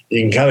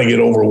 you can kind of get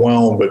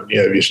overwhelmed, but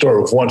if you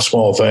start with one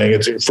small thing,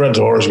 it's friends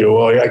of ours go,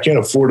 well, I can't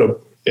afford to.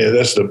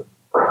 That's the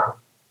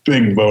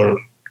big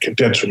bone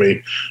contention for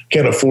me.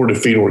 Can't afford to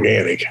feed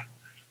organic.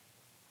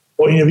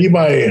 Well, if you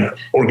buy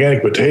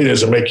organic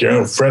potatoes and make your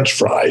own French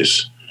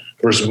fries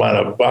versus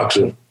buying a box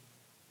of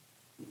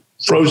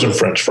frozen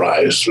French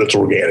fries that's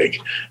organic.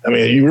 I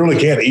mean, you really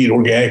can't eat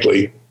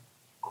organically.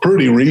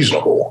 Pretty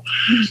reasonable.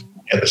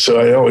 And so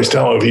I always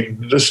tell them, if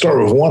you just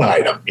start with one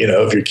item,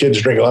 if your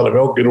kids drink a lot of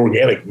milk, get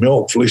organic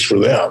milk, at least for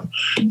them,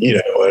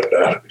 and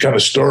kind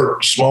of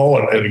start small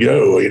and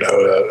go,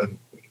 and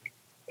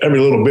every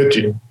little bit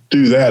you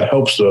do that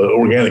helps the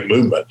organic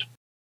movement.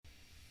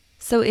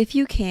 So if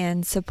you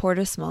can, support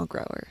a small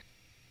grower.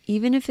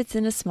 Even if it's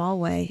in a small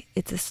way,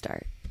 it's a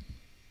start.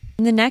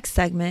 In the next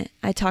segment,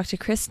 I talk to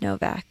Chris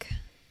Novak.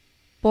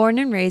 Born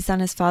and raised on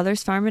his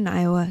father's farm in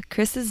Iowa,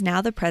 Chris is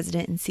now the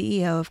president and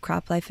CEO of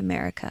CropLife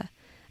America,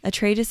 a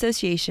trade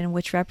association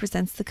which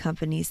represents the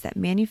companies that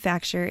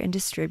manufacture and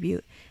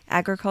distribute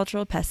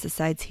agricultural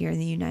pesticides here in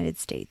the United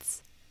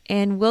States.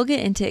 And we'll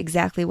get into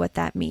exactly what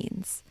that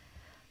means.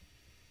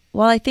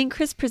 While I think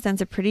Chris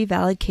presents a pretty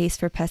valid case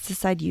for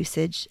pesticide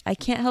usage, I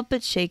can't help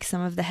but shake some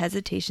of the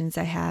hesitations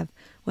I have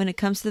when it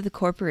comes to the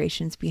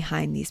corporations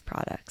behind these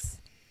products.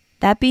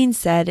 That being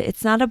said,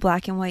 it's not a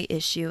black and white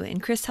issue,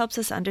 and Chris helps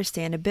us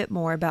understand a bit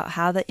more about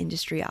how the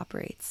industry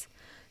operates.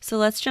 So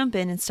let's jump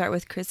in and start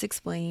with Chris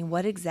explaining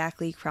what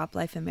exactly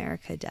CropLife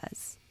America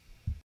does.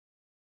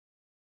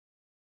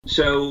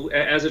 So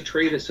as a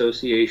trade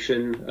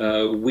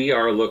association, we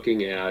are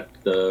looking at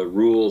the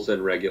rules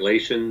and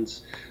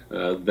regulations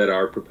that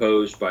are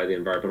proposed by the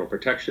Environmental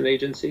Protection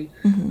Agency.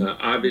 Mm-hmm.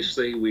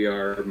 Obviously, we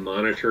are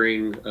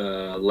monitoring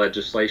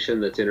legislation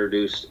that's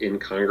introduced in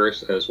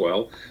Congress as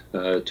well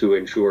to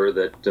ensure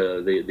that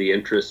the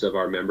interests of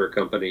our member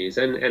companies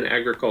and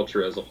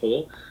agriculture as a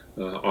whole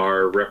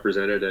are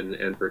represented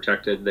and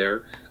protected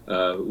there.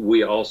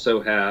 We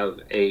also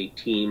have a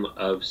team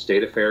of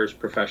state affairs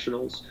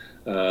professionals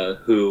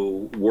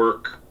who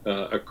work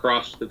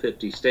across the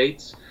 50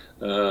 states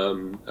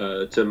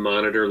to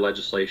monitor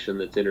legislation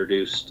that's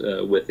introduced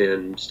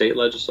within state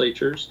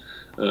legislatures.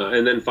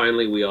 And then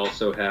finally, we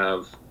also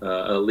have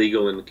a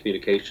legal and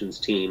communications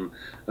team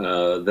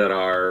that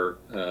are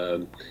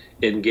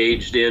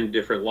engaged in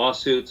different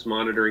lawsuits,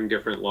 monitoring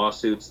different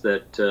lawsuits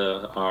that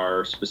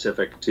are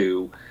specific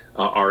to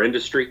our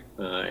industry.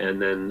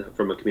 And then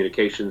from a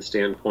communications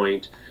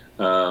standpoint,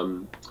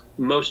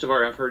 most of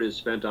our effort is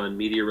spent on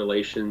media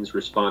relations,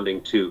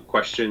 responding to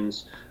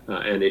questions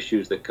and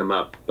issues that come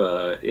up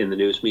in the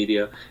news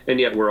media. And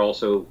yet we're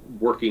also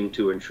working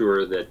to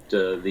ensure that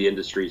the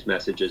industry's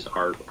messages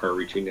are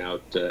reaching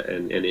out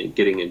and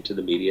getting into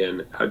the media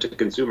and out to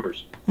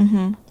consumers.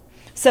 Mm-hmm.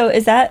 So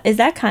is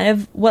that kind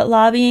of what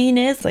lobbying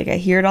is? Like, I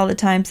hear it all the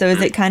time. So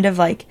is it kind of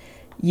like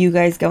you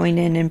guys going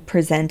in and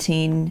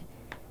presenting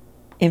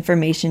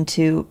information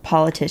to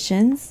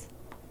politicians?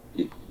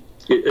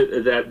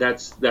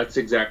 That's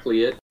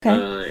exactly it.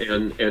 Okay.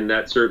 And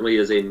that certainly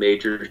is a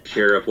major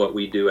share of what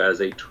we do as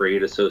a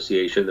trade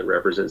association that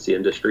represents the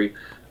industry.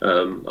 A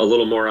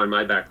little more on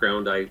my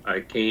background.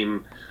 I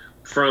came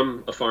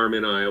from a farm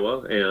in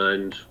Iowa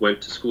and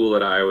went to school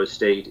at Iowa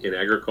State in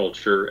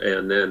agriculture,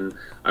 and then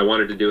I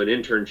wanted to do an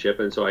internship,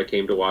 and so I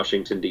came to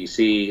Washington,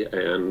 D.C.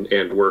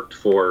 and worked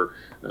for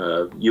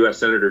U.S.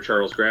 Senator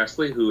Charles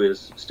Grassley, who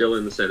is still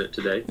in the Senate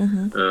today.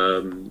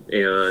 Mm-hmm.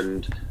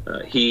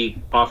 And he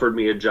offered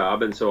me a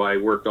job, and so I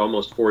worked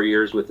almost 4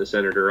 years with the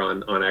senator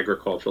on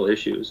agricultural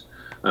issues.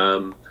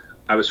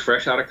 I was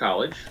fresh out of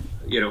college.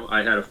 I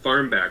had a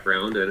farm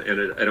background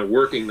and a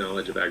working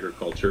knowledge of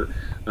agriculture.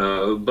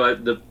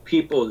 But the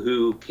people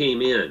who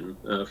came in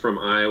from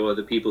Iowa,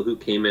 the people who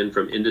came in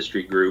from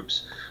industry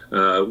groups,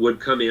 would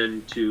come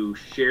in to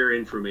share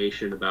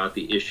information about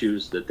the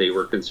issues that they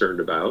were concerned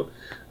about.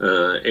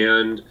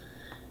 And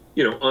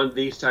on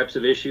these types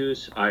of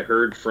issues, I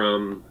heard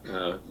from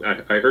the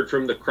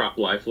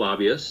CropLife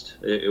lobbyist.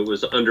 It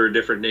was under a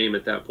different name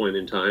at that point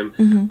in time,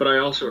 but I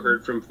also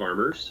heard from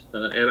farmers,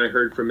 and I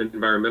heard from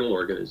environmental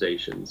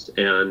organizations.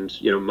 And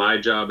my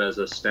job as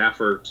a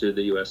staffer to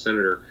the U.S.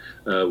 Senator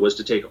was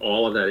to take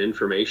all of that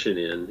information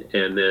in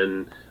and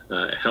then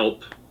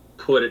help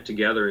put it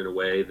together in a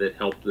way that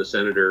helped the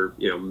senator,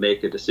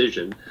 make a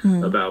decision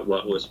about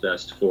what was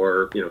best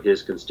for,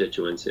 his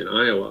constituents in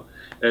Iowa.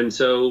 And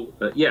so,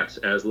 yes,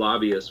 as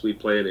lobbyists, we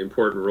play an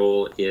important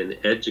role in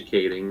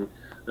educating.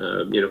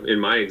 In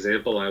my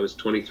example, I was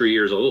 23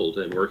 years old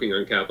and working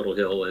on Capitol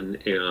Hill,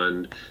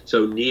 and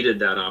so needed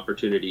that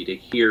opportunity to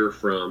hear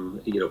from,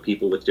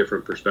 people with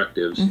different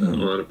perspectives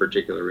on a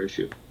particular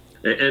issue.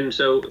 And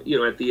so,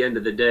 at the end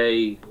of the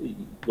day,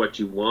 what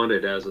you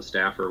wanted as a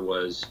staffer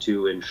was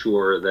to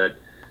ensure that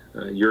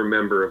your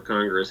member of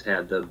Congress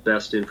had the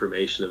best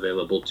information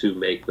available to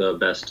make the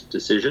best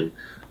decision.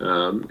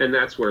 And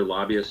that's where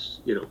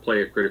lobbyists,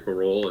 play a critical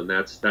role. And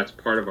that's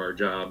part of our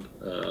job,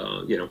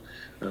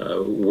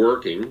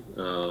 working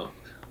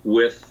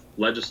with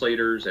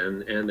legislators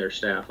and their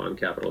staff on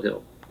Capitol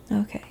Hill.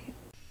 Okay.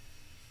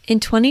 In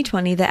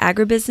 2020, the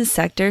agribusiness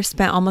sector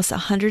spent almost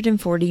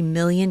 $140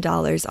 million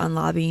on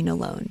lobbying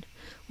alone,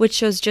 which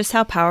shows just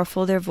how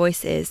powerful their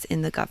voice is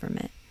in the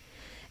government.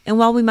 And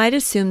while we might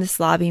assume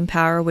this lobbying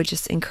power would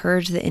just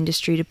encourage the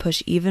industry to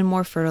push even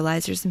more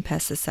fertilizers and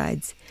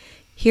pesticides,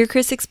 here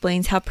Chris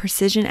explains how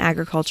precision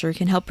agriculture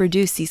can help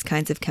reduce these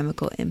kinds of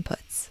chemical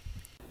inputs.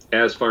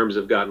 As farms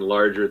have gotten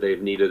larger,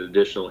 they've needed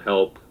additional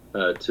help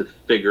to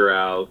figure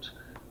out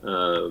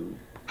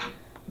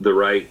the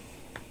right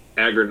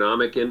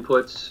agronomic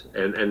inputs,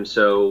 and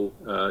so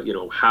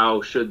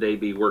how should they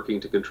be working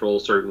to control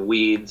certain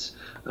weeds,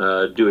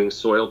 doing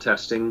soil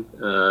testing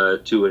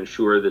to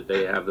ensure that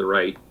they have the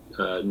right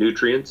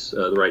nutrients,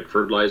 the right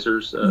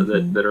fertilizers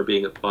that are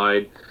being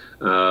applied.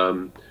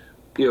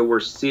 We're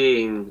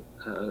seeing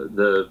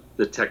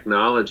the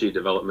technology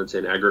developments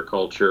in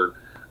agriculture.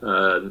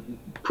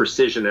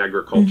 Precision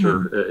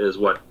agriculture is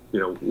what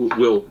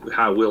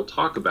we'll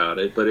talk about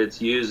it, but it's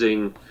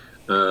using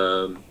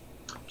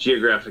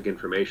geographic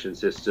information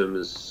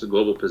systems,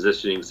 global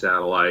positioning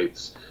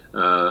satellites.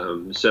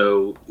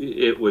 So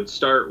it would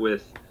start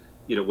with,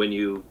 when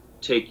you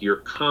take your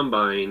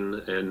combine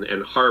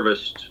and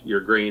harvest your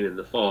grain in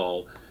the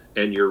fall,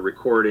 and you're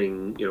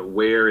recording,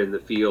 where in the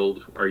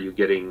field are you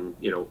getting,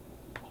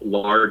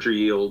 larger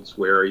yields,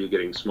 where are you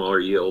getting smaller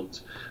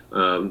yields.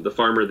 The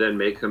farmer then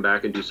may come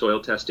back and do soil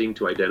testing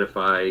to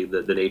identify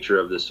the nature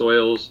of the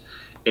soils,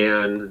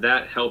 and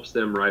that helps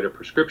them write a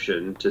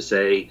prescription to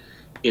say,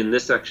 in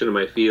this section of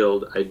my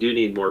field, I do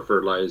need more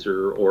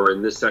fertilizer, or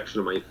in this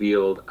section of my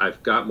field,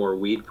 I've got more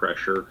weed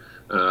pressure,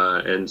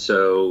 and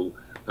so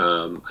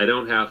I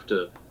don't have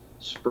to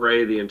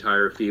spray the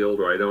entire field,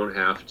 or I don't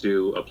have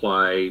to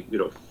apply,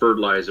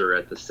 fertilizer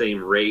at the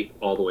same rate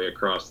all the way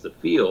across the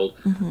field.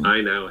 I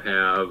now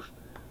have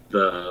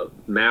the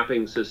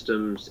mapping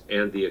systems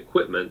and the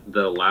equipment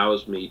that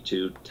allows me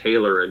to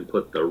tailor and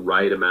put the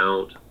right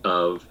amount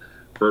of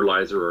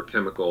fertilizer or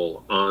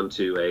chemical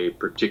onto a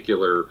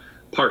particular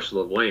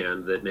parcel of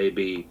land that may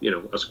be,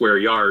 a square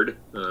yard,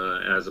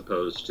 as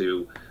opposed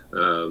to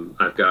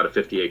I've got a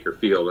 50-acre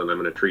field and I'm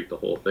going to treat the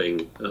whole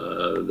thing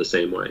the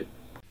same way.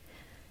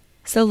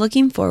 So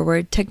looking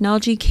forward,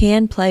 technology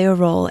can play a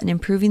role in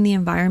improving the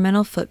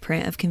environmental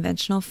footprint of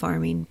conventional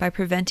farming by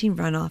preventing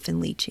runoff and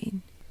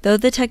leaching. Though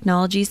the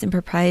technologies and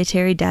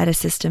proprietary data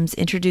systems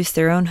introduce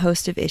their own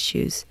host of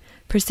issues,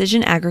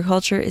 precision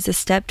agriculture is a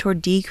step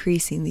toward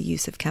decreasing the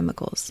use of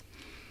chemicals.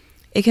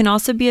 It can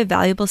also be a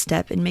valuable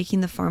step in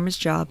making the farmer's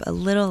job a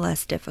little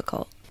less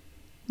difficult.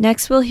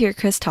 Next, we'll hear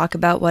Chris talk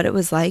about what it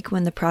was like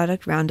when the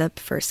product Roundup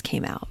first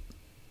came out.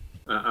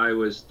 I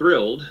was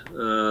thrilled,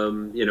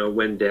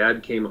 when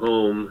Dad came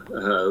home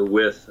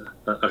with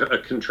a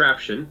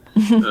contraption.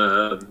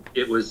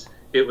 It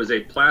was a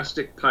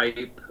plastic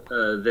pipe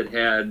that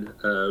had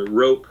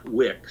rope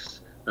wicks,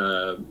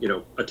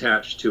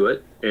 attached to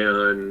it,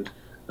 and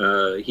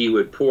he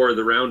would pour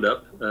the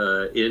Roundup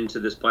into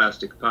this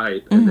plastic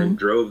pipe and then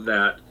drove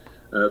that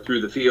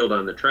through the field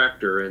on the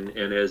tractor,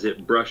 and as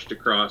it brushed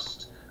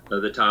across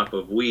the top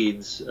of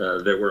weeds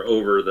that were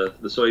over the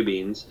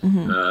soybeans,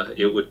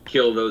 it would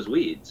kill those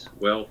weeds.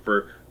 Well,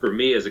 for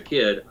me as a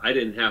kid, I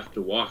didn't have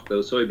to walk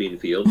those soybean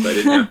fields. I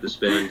didn't have to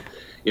spend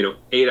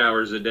 8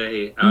 hours a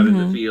day out in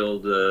the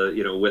field,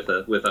 with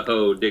a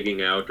hoe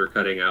digging out or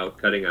cutting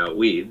out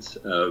weeds,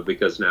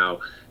 because now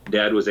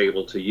Dad was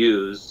able to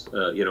use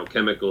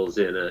chemicals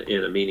in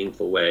a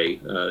meaningful way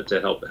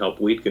to help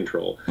weed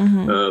control.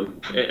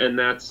 And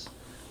that's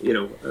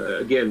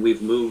again,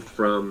 we've moved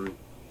from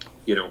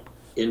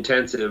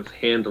intensive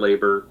hand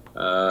labor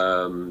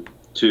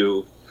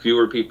to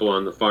fewer people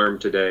on the farm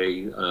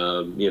today,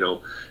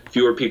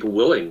 fewer people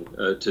willing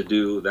to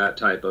do that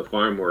type of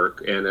farm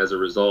work. And as a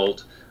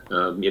result,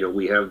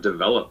 we have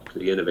developed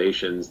the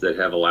innovations that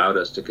have allowed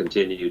us to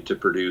continue to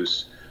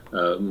produce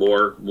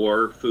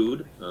more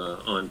food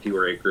on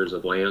fewer acres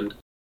of land.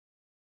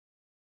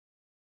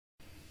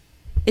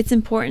 It's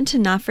important to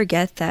not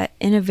forget that,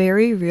 in a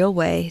very real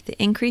way,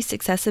 the increased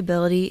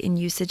accessibility and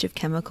usage of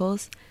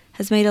chemicals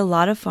has made a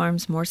lot of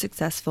farms more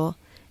successful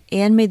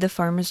and made the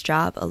farmer's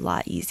job a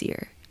lot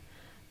easier.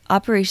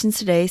 Operations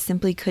today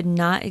simply could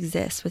not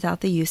exist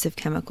without the use of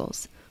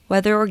chemicals,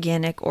 whether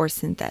organic or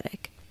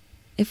synthetic.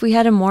 If we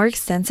had a more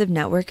extensive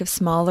network of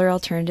smaller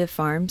alternative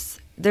farms,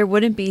 there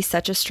wouldn't be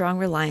such a strong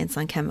reliance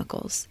on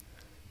chemicals.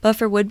 But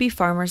for would-be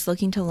farmers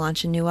looking to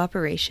launch a new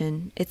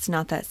operation, it's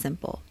not that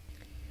simple.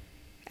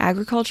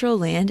 Agricultural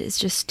land is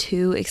just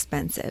too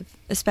expensive,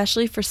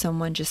 especially for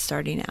someone just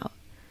starting out.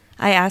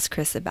 I asked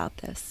Chris about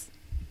this.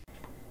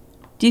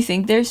 Do you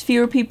think there's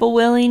fewer people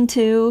willing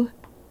to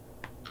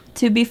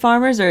be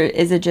farmers, or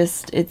is it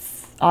just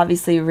it's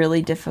obviously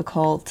really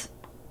difficult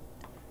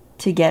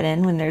to get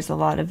in when there's a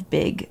lot of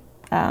big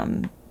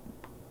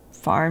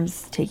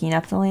farms taking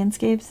up the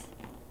landscapes?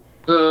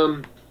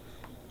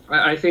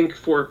 I think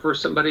for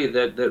somebody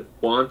that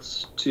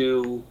wants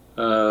to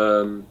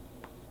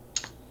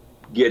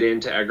get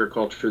into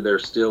agriculture, there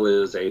still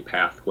is a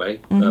pathway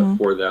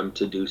for them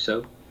to do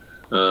so.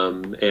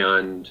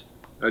 And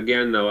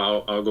again,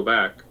 though, I'll go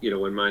back.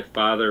 When my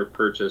father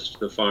purchased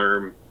the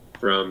farm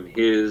from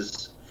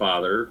his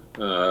father,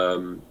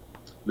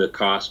 the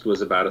cost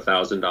was about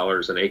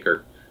 $1,000 an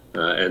acre.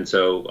 And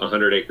so a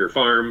 100-acre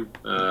farm,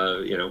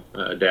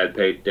 dad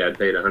paid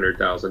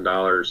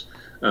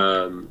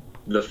 $100,000.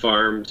 The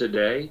farm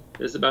today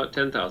is about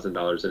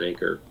 $10,000 an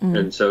acre.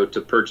 And so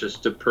to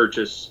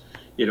purchase,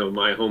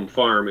 my home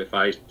farm, if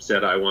I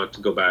said I want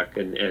to go back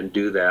and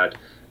do that,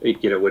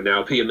 would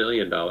now be $1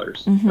 million.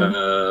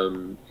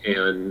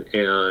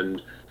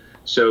 And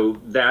so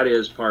that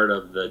is part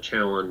of the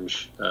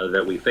challenge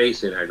that we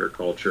face in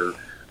agriculture.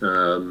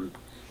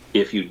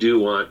 If you do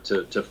want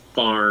to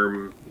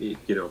farm, in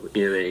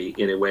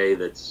a way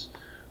that's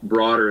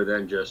broader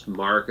than just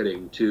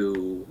marketing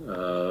to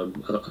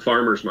a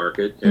farmer's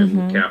market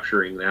and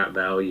capturing that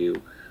value,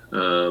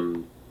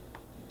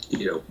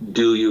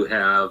 do you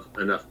have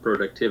enough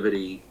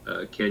productivity?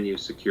 Can you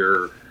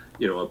secure,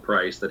 a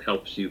price that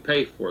helps you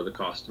pay for the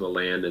cost of the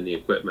land and the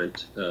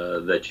equipment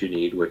that you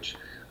need, which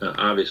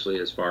obviously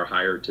is far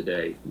higher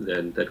today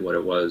than what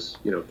it was,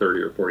 30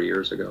 or 40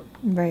 years ago.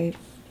 Right.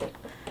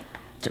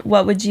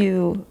 What would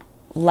you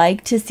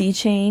like to see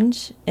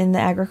change in the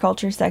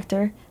agriculture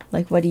sector?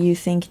 Like, what do you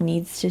think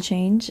needs to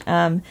change?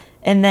 And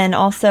then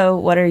also,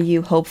 what are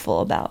you hopeful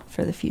about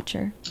for the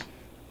future?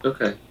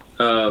 Okay.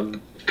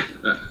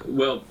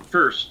 Well,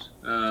 first,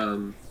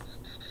 I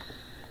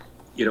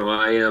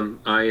am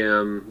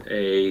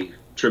a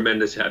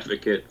tremendous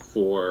advocate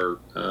for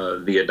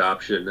the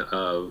adoption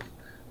of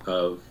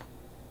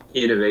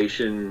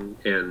innovation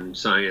and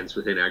science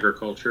within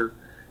agriculture.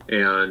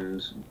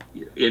 And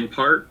in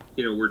part,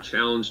 we're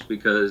challenged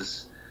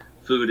because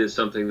food is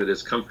something that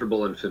is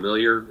comfortable and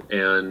familiar.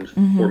 And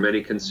for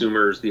many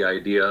consumers, the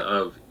idea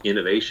of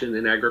innovation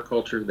in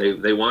agriculture,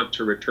 they want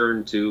to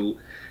return to,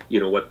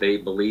 what they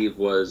believe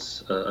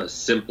was a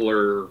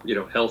simpler,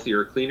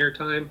 healthier, cleaner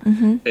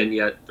time. And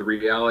yet the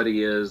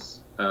reality is,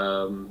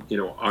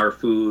 our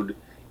food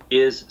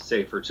is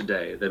safer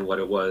today than what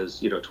it was,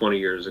 20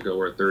 years ago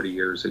or 30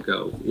 years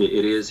ago.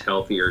 It is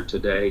healthier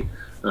today.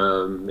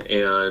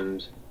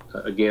 And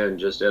again,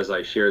 just as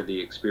I shared the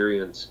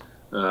experience,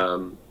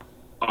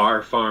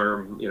 our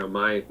farm,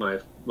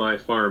 my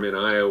farm in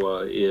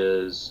Iowa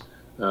is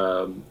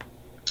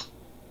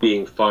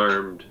being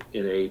farmed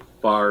in a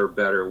far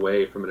better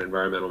way from an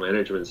environmental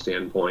management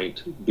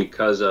standpoint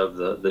because of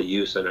the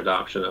use and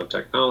adoption of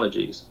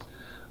technologies.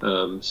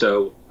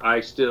 So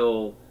I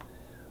still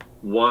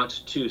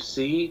want to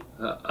see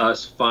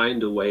us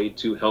find a way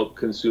to help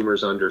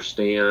consumers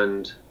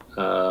understand,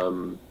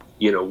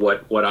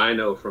 what I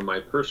know from my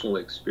personal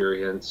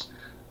experience,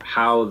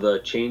 how the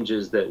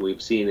changes that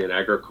we've seen in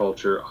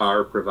agriculture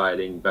are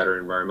providing better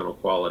environmental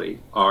quality,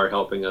 are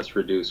helping us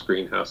reduce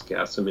greenhouse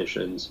gas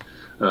emissions,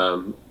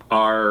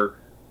 are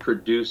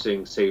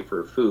producing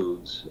safer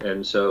foods.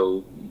 And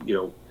so,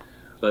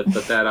 but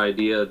that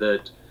idea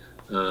that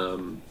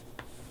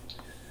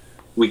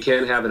we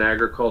can have an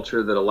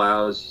agriculture that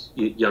allows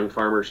young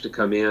farmers to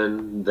come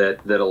in,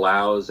 that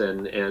allows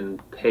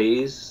and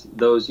pays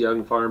those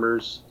young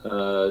farmers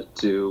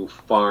to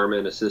farm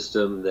in a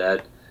system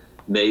that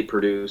may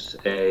produce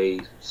a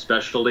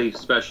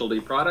specialty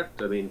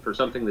product. I mean, for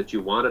something that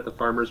you want at the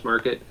farmer's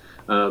market,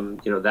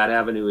 that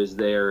avenue is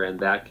there, and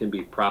that can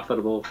be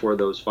profitable for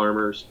those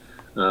farmers.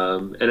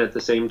 And at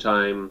the same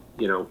time,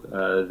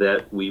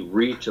 that we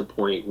reach a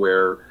point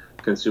where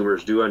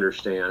consumers do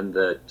understand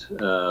that,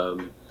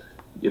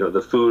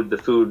 the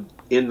food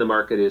in the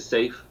market is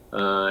safe,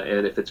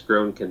 and if it's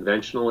grown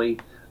conventionally,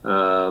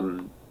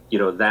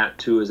 that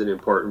too is an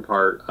important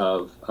part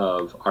of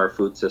our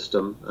food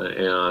system.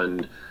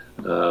 And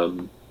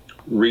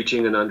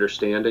reaching an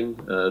understanding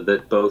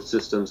that both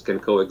systems can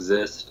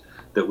coexist,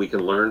 that we can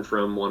learn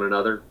from one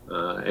another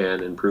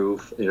and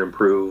improve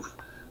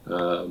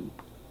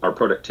our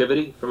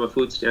productivity from a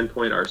food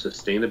standpoint, our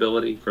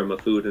sustainability from a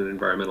food and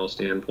environmental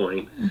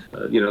standpoint.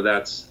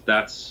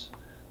 That's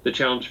the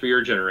challenge for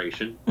your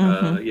generation.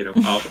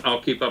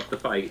 I'll keep up the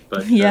fight,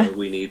 but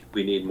we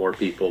need more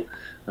people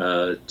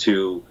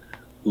to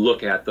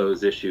look at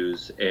those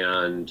issues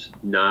and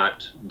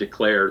not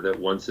declare that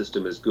one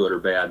system is good or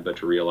bad, but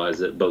to realize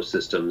that both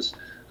systems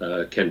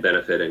can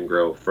benefit and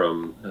grow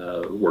from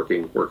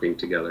working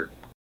together.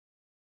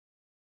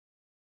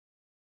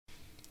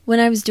 When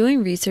I was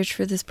doing research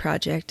for this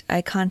project,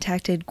 I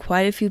contacted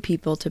quite a few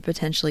people to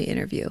potentially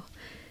interview.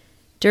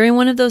 During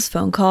one of those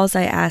phone calls,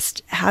 I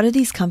asked, how do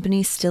these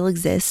companies still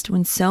exist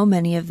when so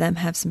many of them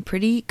have some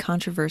pretty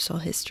controversial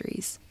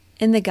histories?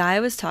 And the guy I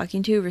was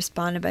talking to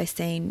responded by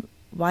saying,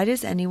 why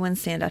does anyone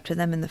stand up to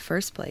them in the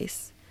first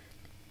place?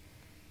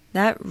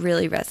 That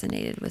really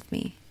resonated with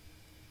me.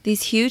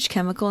 These huge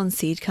chemical and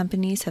seed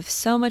companies have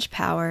so much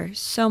power,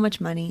 so much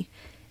money,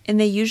 and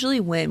they usually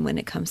win when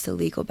it comes to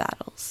legal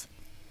battles.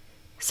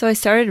 So I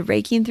started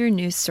raking through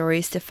news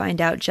stories to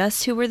find out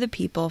just who were the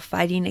people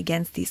fighting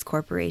against these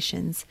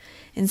corporations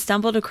and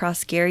stumbled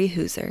across Gary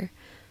Hooser,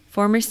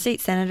 former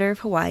state senator of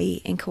Hawaii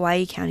and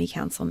Kauai County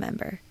Council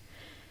member.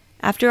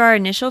 After our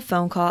initial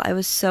phone call, I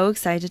was so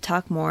excited to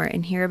talk more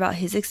and hear about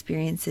his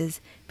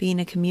experiences being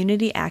a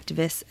community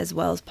activist as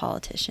well as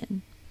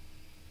politician.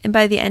 And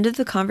by the end of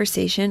the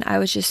conversation, I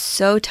was just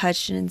so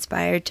touched and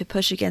inspired to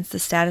push against the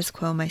status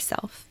quo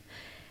myself.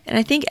 And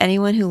I think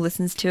anyone who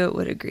listens to it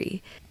would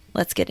agree.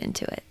 Let's get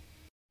into it.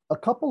 A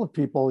couple of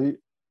people,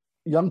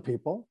 young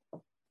people,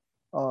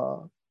 a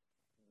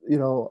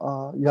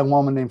young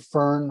woman named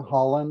Fern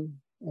Holland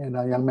and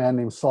a young man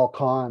named Saul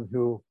Kahn,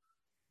 who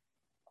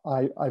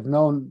I've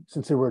known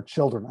since they were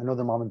children. I know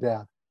their mom and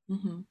dad.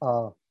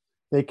 Mm-hmm.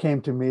 They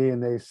came to me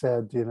and they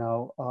said,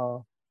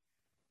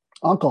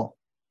 Uncle,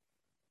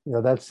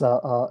 that's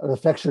an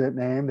affectionate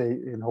name. They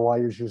in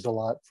Hawaii is used a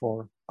lot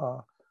for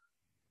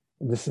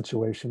in this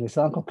situation. They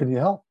said, Uncle, can you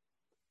help?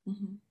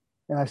 Mm-hmm.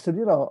 And I said,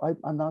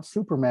 I'm not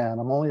Superman.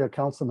 I'm only a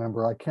council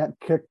member. I can't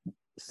kick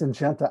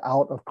Syngenta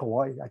out of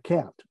Kauai. I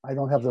can't. I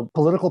don't have the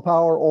political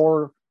power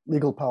or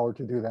legal power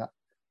to do that.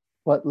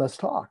 But let's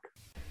talk.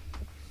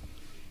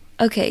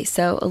 Okay,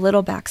 so a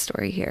little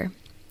backstory here.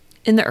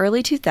 In the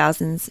early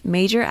 2000s,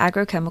 major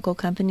agrochemical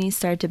companies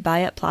started to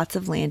buy up plots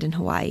of land in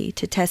Hawaii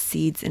to test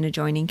seeds and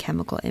adjoining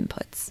chemical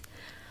inputs.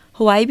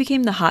 Hawaii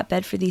became the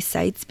hotbed for these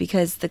sites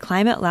because the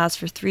climate allows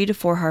for 3 to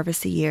 4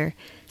 harvests a year,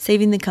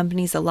 saving the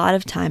companies a lot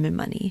of time and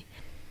money.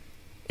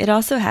 It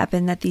also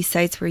happened that these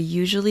sites were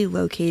usually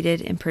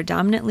located in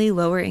predominantly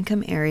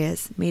lower-income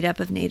areas made up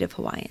of Native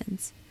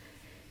Hawaiians.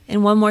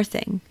 And one more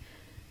thing.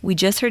 We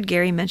just heard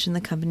Gary mention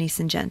the company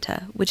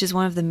Syngenta, which is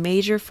one of the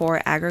major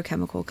 4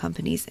 agrochemical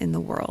companies in the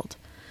world.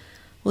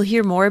 We'll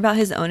hear more about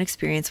his own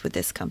experience with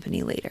this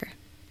company later.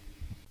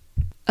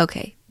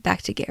 Okay,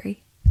 back to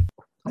Gary.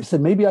 I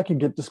said, maybe I can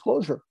get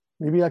disclosure.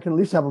 Maybe I can at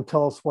least have them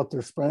tell us what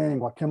they're spraying,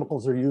 what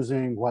chemicals they're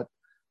using, what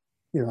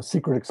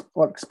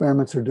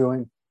experiments they're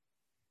doing.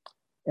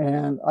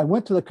 And I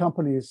went to the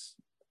companies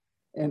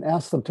and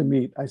asked them to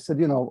meet. I said,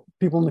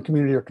 people in the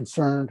community are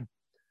concerned.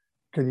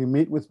 Can you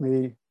meet with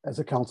me as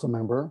a council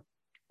member?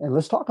 And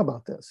let's talk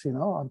about this.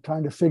 I'm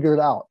trying to figure it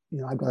out.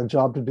 I've got a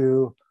job to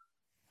do.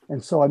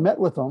 And so I met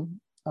with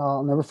them.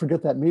 I'll never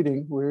forget that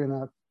meeting. We were in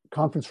a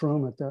conference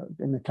room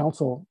in the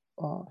council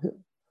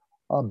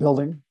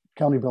building,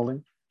 county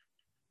building.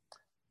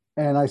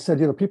 And I said,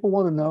 people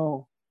want to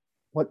know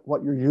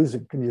what you're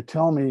using. Can you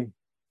tell me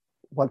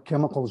what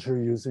chemicals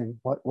you're using,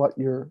 what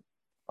your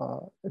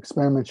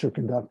experiments you're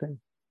conducting?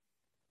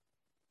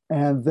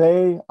 And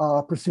they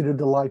proceeded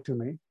to lie to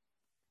me.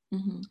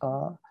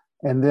 Mm-hmm.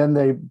 And then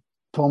they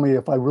told me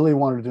if I really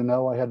wanted to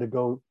know, I had to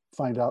go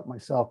find out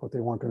myself, but they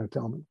weren't going to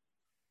tell me.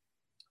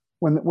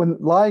 When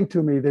lying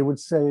to me, they would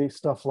say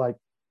stuff like,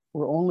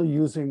 we're only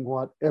using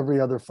what every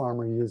other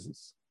farmer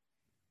uses.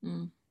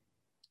 Mm.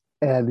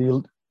 And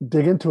you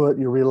dig into it,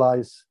 you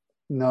realize,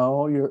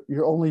 no,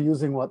 you're only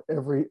using what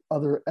every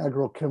other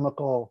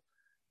agrochemical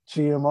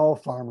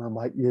GMO farmer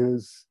might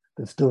use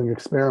that's doing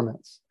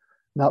experiments.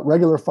 Now,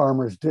 regular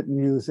farmers didn't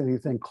use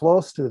anything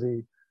close to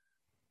the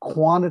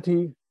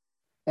quantity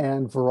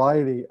and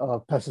variety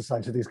of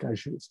pesticides that these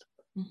guys used.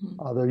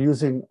 Mm-hmm. They're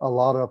using a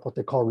lot of what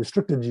they call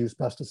restricted use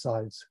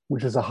pesticides,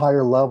 which is a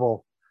higher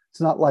level.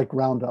 It's not like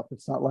Roundup.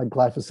 It's not like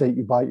glyphosate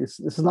you buy. This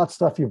is not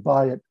stuff you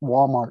buy at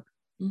Walmart.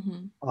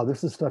 Mm-hmm.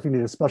 This is stuff you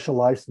need a special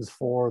license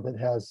for that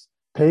has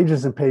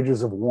pages and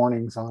pages of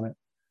warnings on it,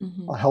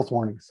 mm-hmm. Health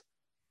warnings.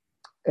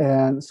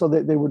 And so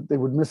they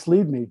would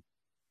mislead me.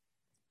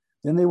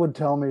 Then they would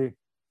tell me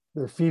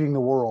they're feeding the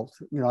world.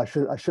 I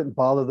shouldn't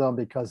bother them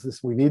because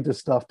we need this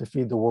stuff to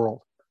feed the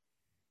world.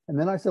 And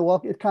then I said,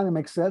 well, it kind of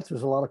makes sense.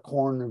 There's a lot of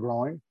corn they're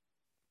growing.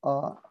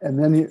 And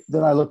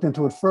then I looked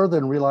into it further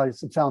and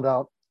realized and found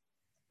out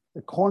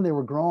the corn they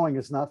were growing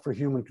is not for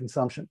human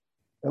consumption.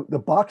 The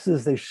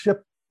boxes they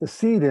ship the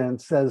seed in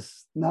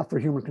says not for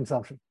human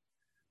consumption.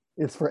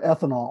 It's for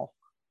ethanol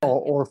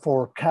or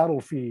for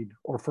cattle feed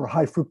or for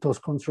high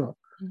fructose corn syrup.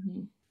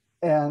 Mm-hmm.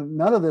 And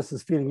none of this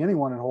is feeding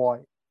anyone in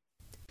Hawaii.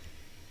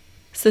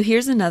 So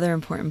here's another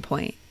important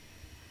point.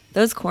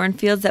 Those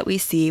cornfields that we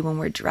see when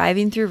we're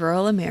driving through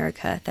rural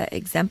America that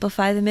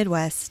exemplify the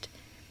Midwest,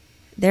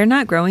 they're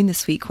not growing the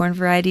sweet corn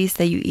varieties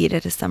that you eat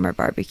at a summer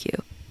barbecue.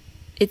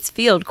 It's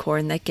field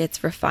corn that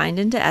gets refined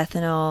into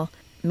ethanol,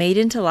 made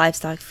into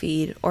livestock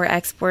feed, or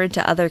exported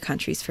to other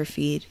countries for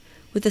feed,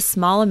 with a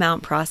small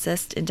amount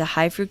processed into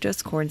high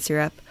fructose corn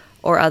syrup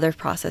or other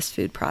processed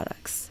food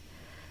products.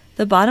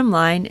 The bottom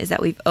line is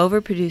that we've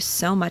overproduced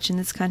so much in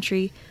this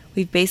country,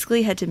 we've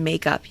basically had to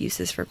make up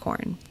uses for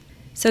corn.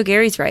 So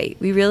Gary's right,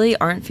 we really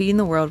aren't feeding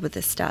the world with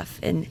this stuff,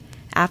 and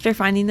after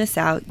finding this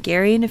out,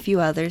 Gary and a few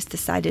others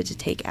decided to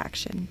take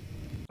action.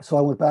 So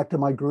I went back to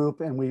my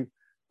group and we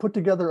put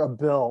together a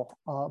bill.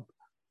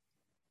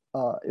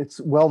 It's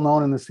well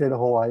known in the state of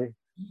Hawaii,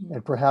 mm-hmm.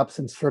 and perhaps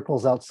in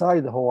circles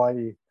outside the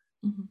Hawaii,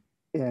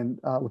 mm-hmm. and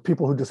with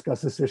people who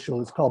discuss this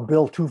issue. It's called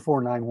Bill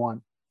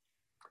 2491.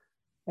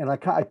 And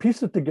I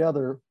pieced it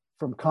together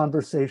from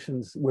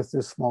conversations with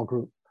this small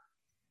group.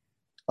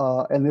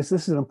 And this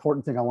is an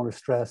important thing I want to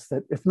stress,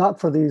 that if not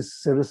for these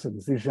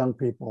citizens, these young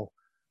people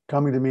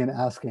coming to me and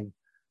asking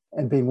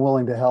and being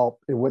willing to help,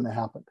 it wouldn't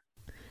have happened.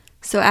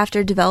 So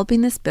after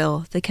developing this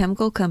bill, the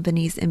chemical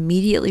companies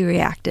immediately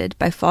reacted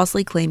by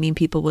falsely claiming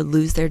people would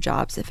lose their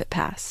jobs if it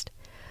passed.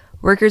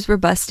 Workers were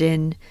bussed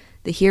in,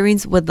 the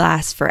hearings would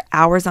last for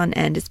hours on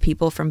end as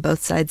people from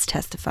both sides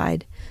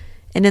testified.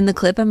 And in the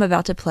clip I'm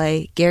about to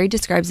play, Gary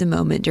describes a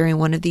moment during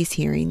one of these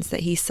hearings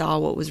that he saw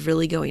what was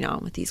really going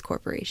on with these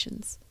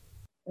corporations.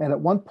 And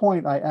at one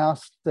point I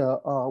asked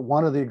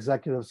one of the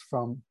executives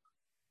from,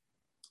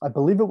 I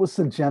believe it was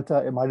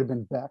Syngenta, it might have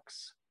been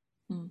Beck's.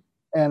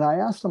 And I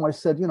asked him, I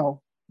said,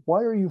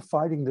 why are you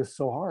fighting this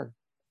so hard?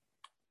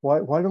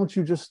 Why don't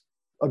you just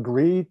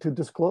agree to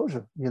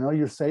disclosure?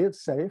 You say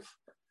it's safe.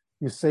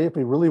 You say if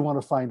we really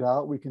want to find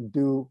out, we can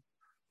do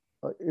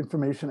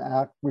Information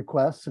Act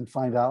requests and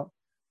find out.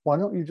 Why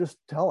don't you just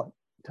tell it?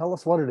 Tell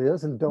us what it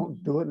is and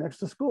don't do it next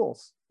to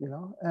schools,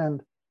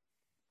 And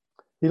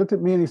he looked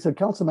at me and he said,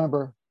 Council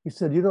member, he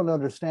said, you don't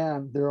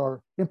understand. There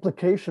are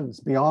implications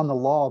beyond the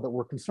law that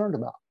we're concerned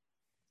about.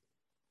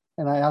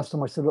 And I asked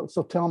him, I said,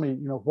 so tell me,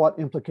 what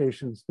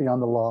implications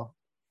beyond the law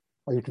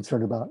are you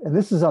concerned about? And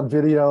this is on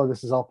video.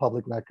 This is all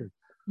public record.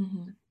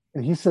 Mm-hmm.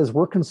 And he says,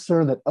 we're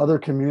concerned that other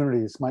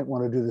communities might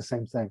want to do the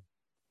same thing.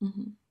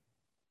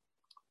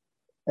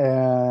 Mm-hmm.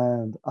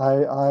 And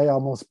I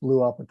almost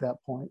blew up at that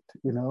point,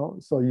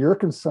 So you're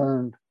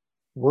concerned,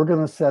 we're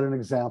going to set an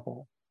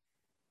example.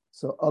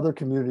 So other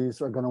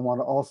communities are going to want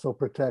to also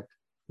protect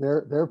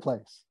their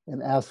place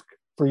and ask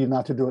for you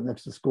not to do it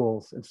next to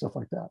schools and stuff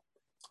like that.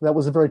 That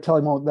was a very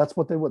telling moment. That's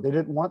what they would. They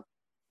didn't want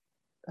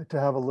to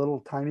have a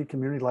little tiny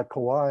community like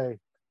Kauai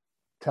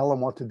tell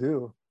them what to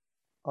do,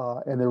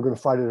 and they were going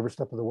to fight it every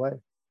step of the way.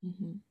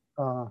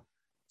 Mm-hmm.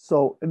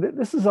 So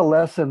this is a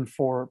lesson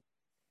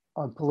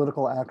on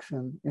political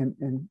action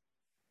in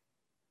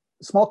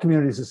small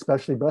communities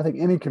especially, but I think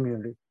any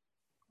community.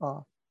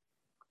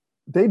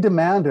 They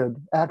demanded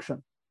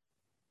action,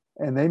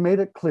 and they made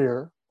it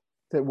clear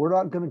that we're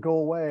not going to go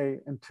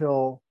away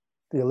until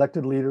the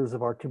elected leaders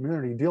of our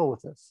community deal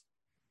with this.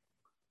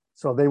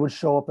 So they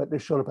showed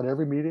up at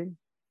every meeting.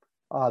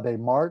 They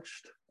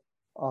marched,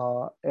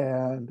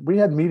 and we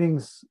had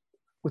meetings,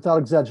 without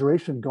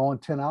exaggeration, going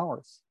 10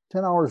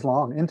 hours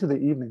long into the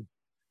evening,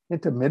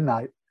 into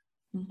midnight,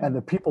 mm-hmm. and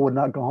the people would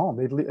not go home.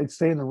 They'd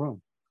stay in the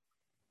room.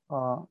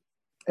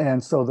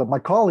 And so my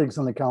colleagues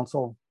on the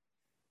council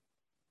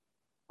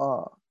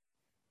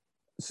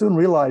soon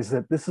realized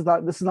that this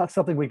is not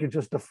something we could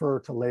just defer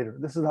to later.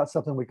 This is not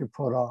something we could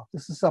put off.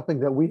 This is something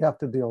that we have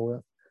to deal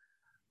with.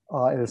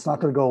 And it's not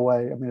going to go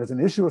away. I mean, as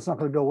an issue, it's not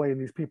going to go away, and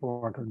these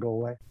people aren't going to go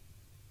away.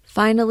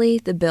 Finally,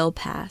 the bill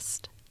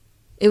passed.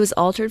 It was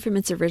altered from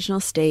its original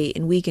state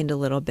and weakened a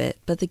little bit,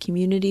 but the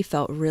community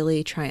felt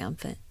really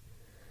triumphant.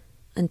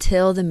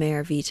 Until the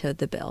mayor vetoed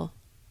the bill.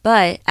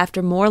 But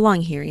after more long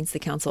hearings, the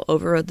council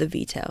overrode the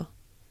veto.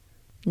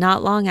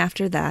 Not long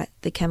after that,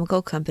 the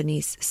chemical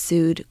companies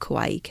sued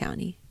Kauai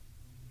County.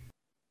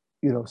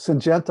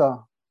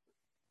 Syngenta,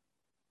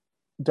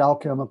 Dow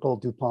Chemical,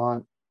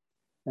 DuPont,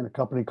 and a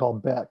company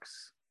called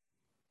Beck's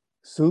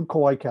sued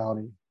Kauai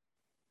County.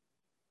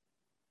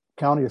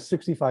 County of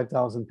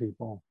 65,000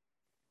 people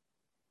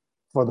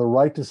for the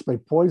right to spray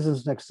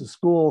poisons next to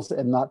schools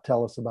and not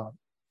tell us about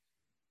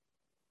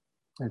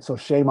it. And so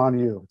shame on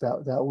you.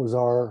 That was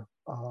our,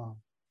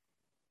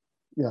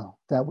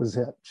 that was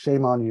it.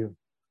 Shame on you.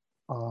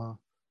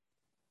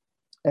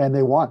 And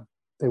they won.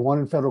 They won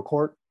in federal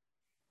court.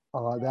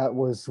 That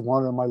was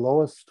one of my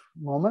lowest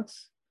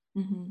moments.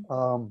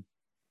 Mm-hmm.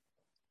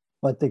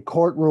 But the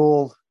court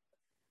ruled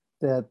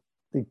that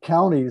the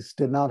counties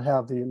did not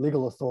have the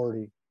legal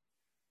authority,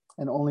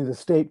 and only the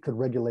state could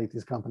regulate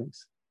these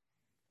companies.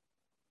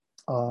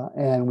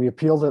 And we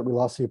appealed it. We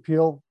lost the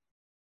appeal.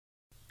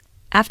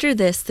 After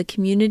this, the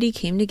community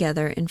came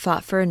together and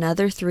fought for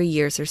another 3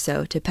 years or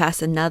so to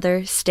pass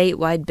another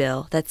statewide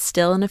bill that's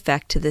still in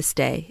effect to this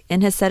day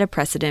and has set a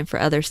precedent for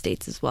other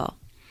states as well.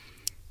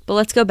 But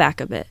let's go back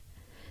a bit.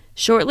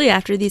 Shortly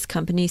after these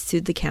companies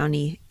sued the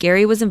county,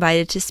 Gary was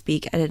invited to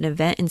speak at an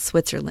event in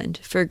Switzerland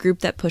for a group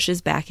that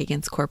pushes back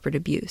against corporate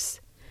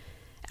abuse.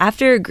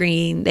 After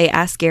agreeing, they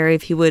asked Gary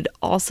if he would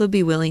also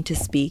be willing to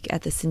speak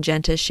at the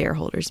Syngenta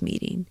shareholders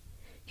meeting.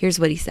 Here's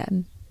what he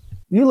said.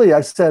 Usually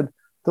I said,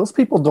 those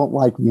people don't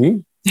like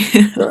me.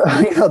 They're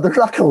not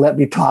going to let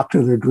me talk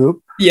to their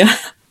group. Yeah.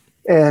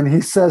 And he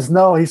says,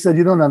 no, he said,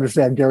 you don't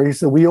understand, Gary. He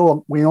said, we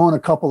own a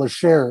couple of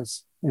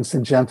shares in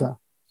Syngenta.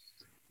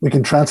 We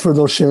can transfer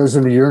those shares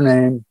into your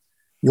name.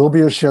 You'll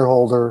be a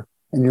shareholder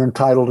and you're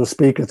entitled to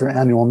speak at their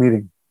annual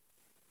meeting.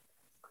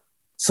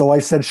 So I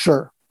said,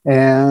 sure.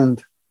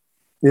 And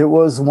it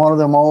was one of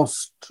the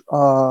most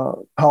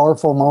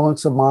powerful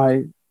moments of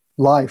my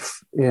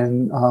life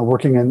in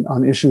working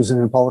on issues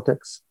and in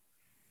politics.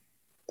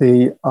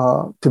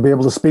 To be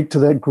able to speak to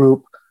that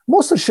group.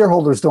 Most of the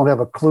shareholders don't have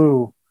a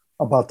clue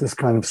about this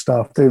kind of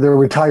stuff. They're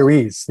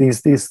retirees.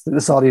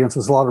 This audience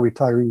is a lot of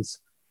retirees.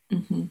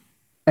 Mm-hmm.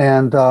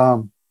 And,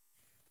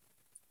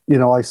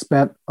 I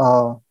spent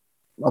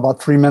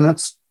about 3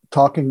 minutes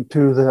talking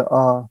to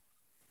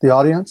the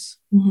audience.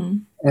 Mm-hmm.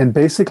 And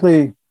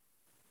basically,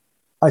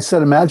 I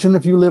said, imagine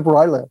if you live where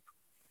I live.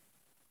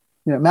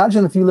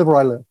 Imagine if you live where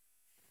I live.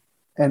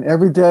 And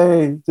every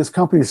day, this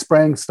company is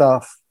spraying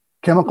stuff,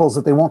 chemicals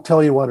that they won't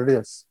tell you what it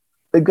is.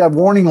 They've got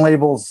warning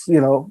labels,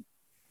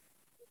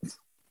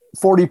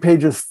 40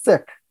 pages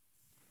thick,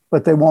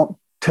 but they won't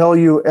tell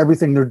you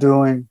everything they're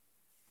doing.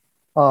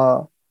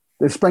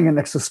 They're spraying it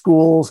next to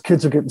schools.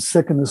 Kids are getting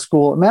sick in the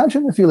school.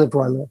 Imagine if you lived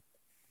where I live.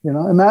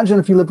 Imagine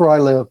if you live where I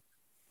live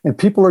and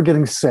people are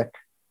getting sick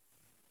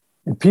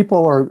and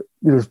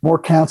there's more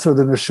cancer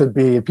than there should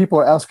be. And people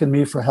are asking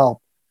me for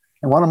help.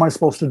 And what am I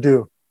supposed to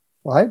do?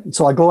 Right? And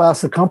so I go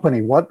ask the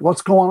company,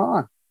 what's going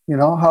on?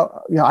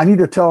 I need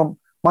to tell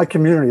my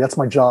community, that's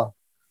my job.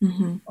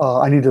 Mm-hmm.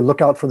 I need to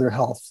look out for their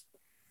health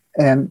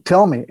and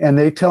tell me. And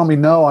they tell me,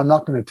 no, I'm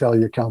not going to tell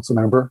you, council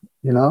member.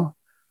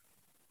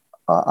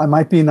 I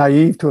might be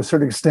naive to a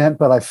certain extent,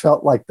 but I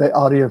felt like the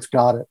audience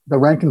got it. The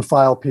rank and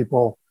file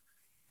people,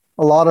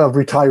 a lot of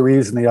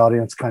retirees in the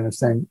audience kind of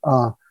thing.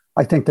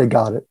 I think they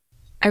got it.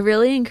 I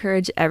really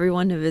encourage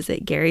everyone to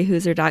visit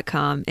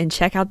GaryHooser.com and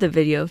check out the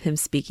video of him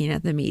speaking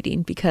at the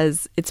meeting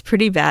because it's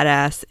pretty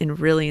badass and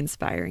really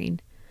inspiring.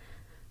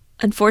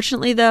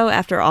 Unfortunately, though,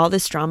 after all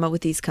this drama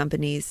with these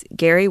companies,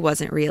 Gary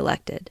wasn't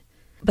reelected.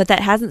 But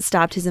that hasn't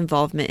stopped his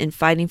involvement in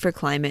fighting for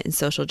climate and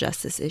social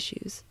justice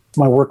issues.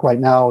 My work right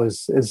now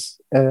is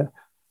an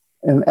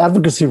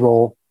advocacy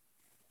role,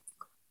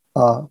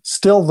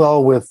 still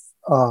though with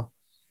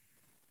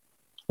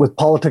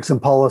politics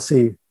and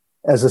policy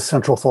as a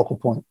central focal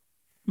point.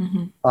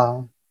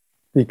 Mm-hmm.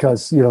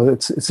 Because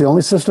it's the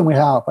only system we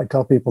have. I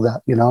tell people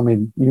that you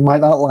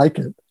might not like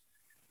it.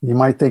 You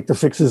might think the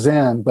fix is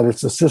in, but it's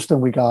the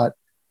system we got.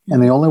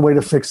 And the only way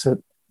to fix it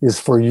is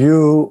for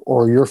you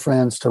or your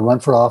friends to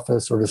run for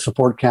office or to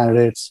support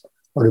candidates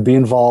or to be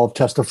involved,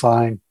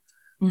 testifying,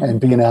 mm-hmm.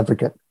 and be an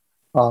advocate.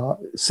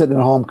 Sitting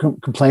at home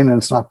complaining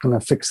it's not going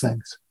to fix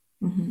things.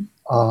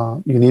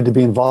 Mm-hmm. You need to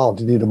be involved.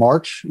 You need to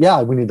march.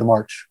 Yeah, we need to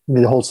march. We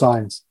need to hold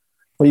signs.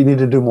 But you need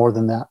to do more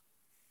than that.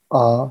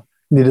 You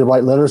need to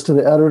write letters to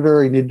the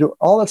editor. You need to do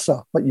all that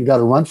stuff. But you got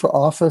to run for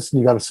office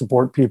and you got to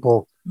support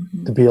people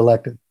mm-hmm. to be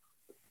elected.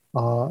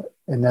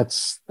 And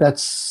that's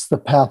the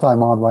path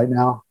I'm on right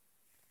now,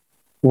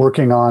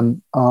 working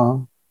on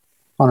our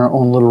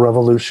own little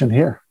revolution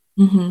here.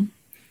 Mm-hmm.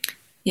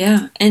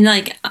 Yeah.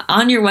 And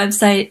on your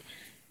website,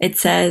 it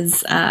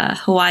says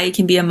Hawaii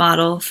can be a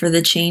model for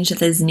the change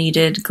that is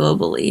needed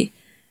globally.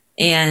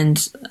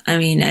 And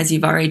as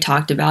you've already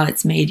talked about,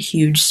 it's made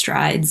huge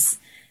strides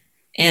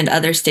and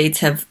other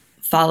states have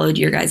followed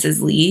your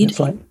guys' lead. That's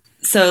right.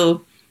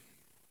 So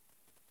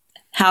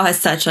how has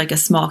such a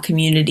small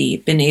community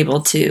been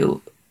able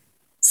to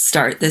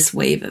start this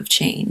wave of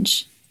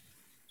change?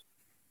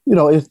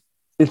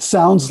 It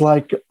sounds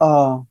like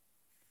a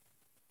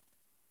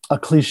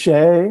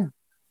cliche,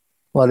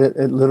 but it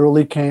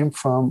literally came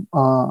from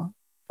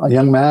a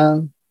young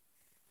man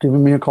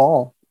giving me a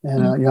call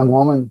and mm-hmm. a young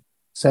woman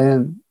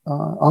saying,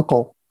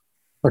 uncle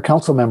or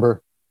council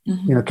member,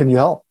 mm-hmm. Can you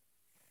help?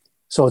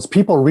 So it's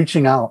people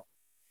reaching out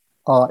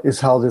is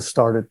how this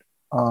started.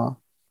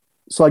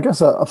 So I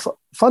guess a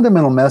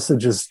fundamental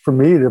message is for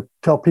me to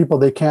tell people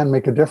they can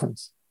make a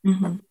difference.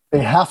 Mm-hmm. They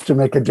have to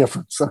make a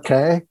difference,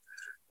 okay?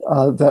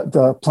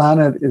 The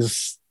planet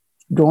is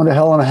going to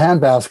hell in a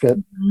handbasket.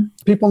 Mm-hmm.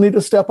 People need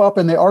to step up,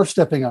 and they are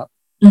stepping up.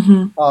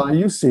 Mm-hmm.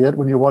 You see it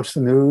when you watch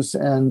the news,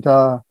 and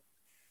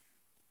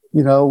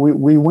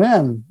we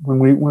win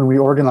when we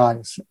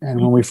organize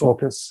and when we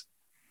focus,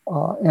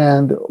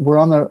 and we're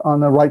on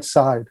the right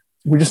side.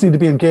 We just need to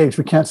be engaged.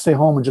 We can't stay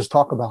home and just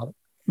talk about it.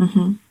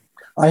 Mm-hmm.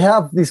 I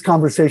have these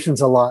conversations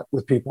a lot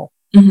with people,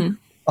 mm-hmm.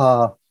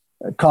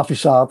 Coffee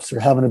shops or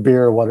having a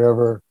beer or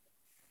whatever,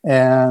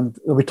 and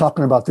we'll be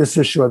talking about this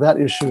issue or that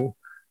issue.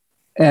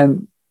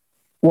 And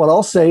what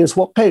I'll say is,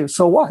 well, hey,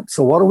 so what?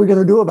 So what are we going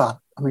to do about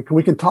it? I mean,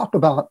 we can talk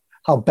about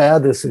how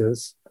bad this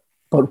is,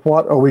 but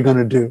what are we going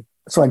to do?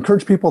 So I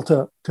encourage people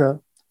to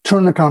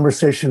turn the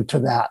conversation to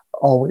that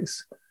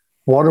always.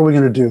 What are we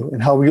going to do?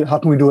 And how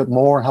can we do it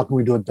more? How can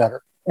we do it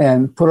better?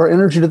 And put our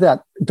energy to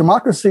that.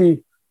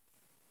 Democracy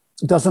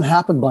doesn't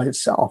happen by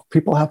itself.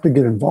 People have to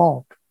get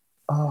involved.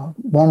 More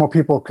and more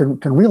people can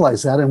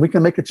realize that, and we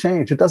can make a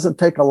change. It doesn't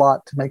take a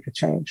lot to make a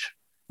change.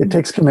 It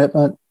takes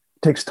commitment,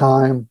 it takes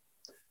time,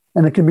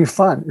 and it can be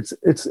fun.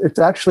 It's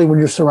actually, when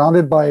you're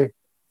surrounded by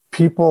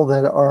people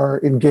that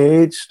are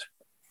engaged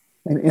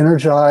and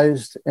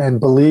energized and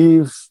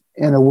believe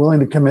and are willing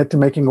to commit to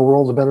making the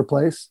world a better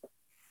place,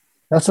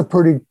 that's a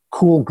pretty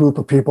cool group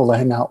of people to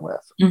hang out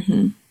with.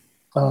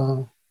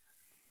 Mm-hmm.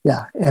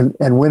 Yeah,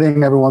 and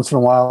winning every once in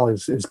a while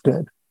is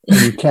good.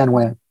 And you can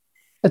win.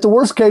 At the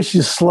worst case,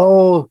 you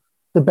slow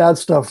the bad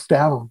stuff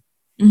down.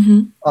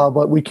 Mm-hmm.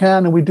 But we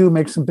can and we do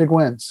make some big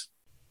wins.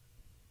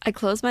 I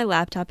closed my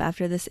laptop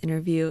after this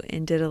interview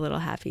and did a little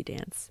happy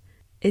dance.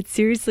 It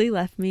seriously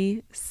left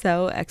me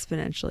so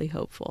exponentially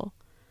hopeful.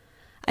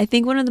 I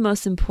think one of the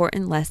most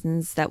important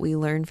lessons that we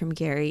learn from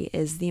Gary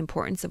is the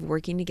importance of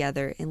working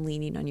together and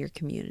leaning on your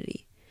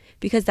community.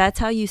 Because that's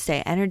how you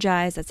stay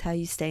energized, that's how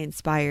you stay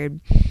inspired.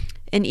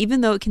 And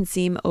even though it can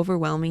seem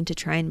overwhelming to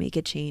try and make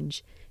a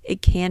change,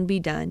 it can be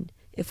done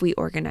if we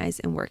organize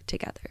and work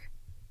together.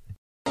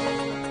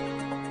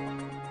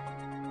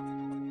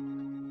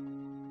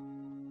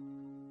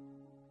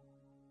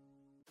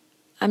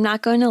 I'm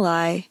not going to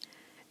lie,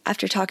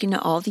 after talking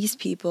to all these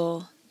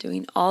people,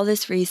 doing all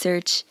this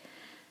research,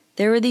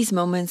 there were these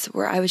moments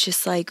where I was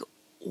just like,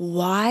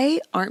 why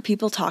aren't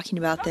people talking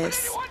about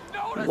this?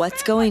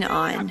 What's going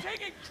on?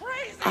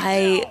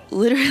 I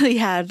literally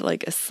had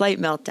like a slight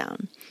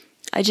meltdown.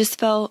 I just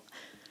felt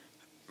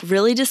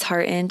really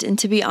disheartened, and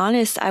to be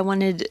honest, I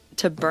wanted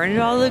to burn it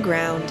all to the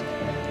ground,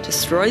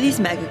 destroy these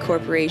mega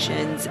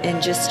corporations,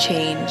 and just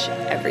change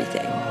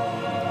everything.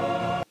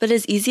 But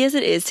as easy as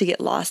it is to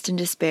get lost in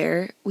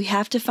despair, we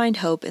have to find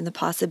hope in the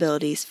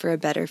possibilities for a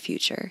better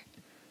future.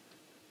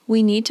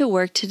 We need to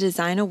work to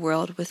design a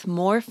world with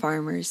more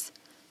farmers,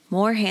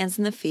 more hands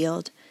in the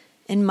field,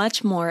 and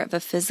much more of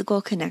a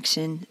physical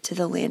connection to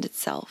the land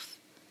itself.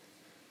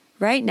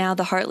 Right now,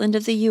 the heartland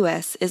of the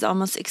U.S. is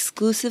almost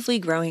exclusively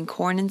growing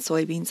corn and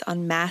soybeans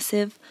on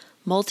massive,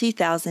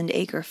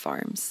 multi-thousand-acre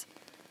farms.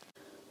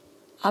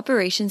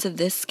 Operations of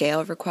this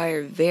scale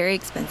require very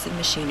expensive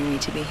machinery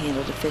to be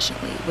handled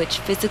efficiently, which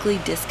physically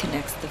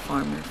disconnects the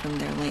farmer from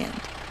their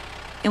land.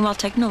 And while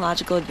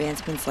technological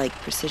advancements like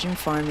precision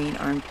farming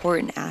are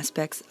important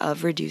aspects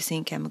of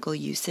reducing chemical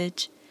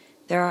usage,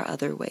 there are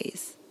other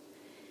ways.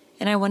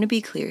 And I want to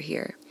be clear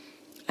here.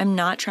 I'm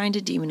not trying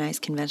to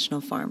demonize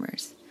conventional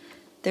farmers.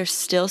 They're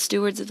still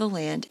stewards of the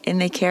land, and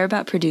they care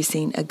about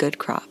producing a good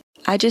crop.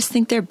 I just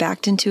think they're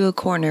backed into a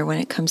corner when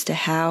it comes to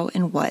how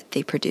and what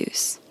they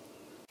produce.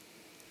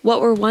 What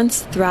were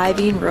once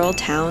thriving rural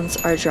towns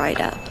are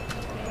dried up.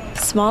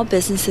 Small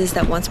businesses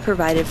that once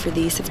provided for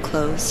these have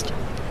closed.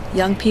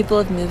 Young people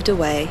have moved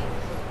away.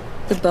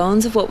 The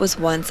bones of what was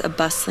once a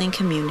bustling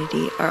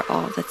community are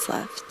all that's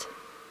left.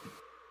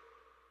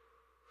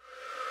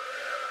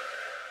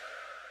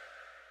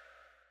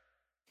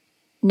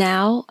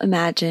 Now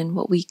imagine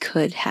what we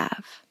could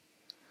have.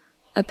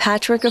 A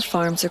patchwork of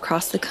farms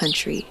across the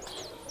country,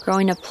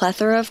 growing a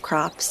plethora of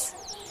crops,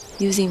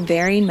 using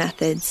varying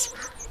methods,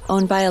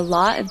 owned by a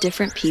lot of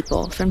different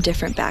people from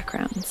different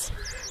backgrounds.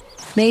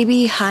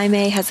 Maybe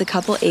Jaime has a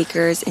couple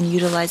acres and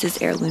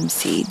utilizes heirloom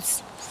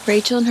seeds.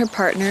 Rachel and her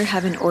partner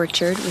have an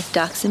orchard with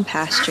ducks and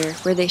pasture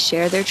where they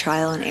share their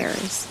trial and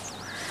errors.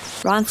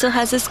 Ron still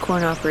has his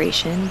corn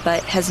operation,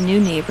 but has new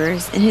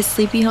neighbors, and his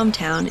sleepy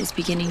hometown is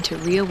beginning to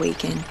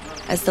reawaken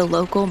as the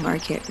local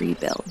market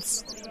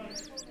rebuilds.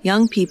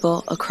 Young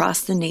people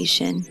across the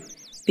nation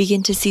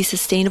begin to see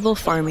sustainable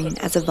farming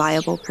as a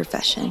viable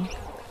profession.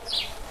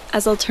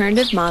 As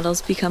alternative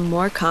models become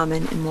more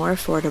common and more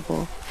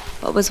affordable,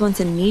 what was once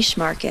a niche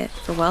market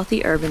for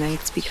wealthy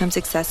urbanites becomes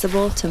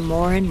accessible to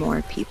more and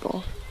more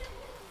people.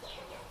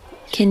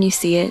 Can you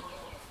see it?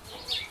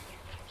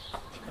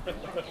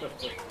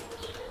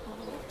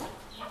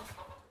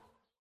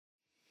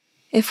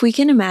 If we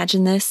can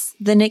imagine this,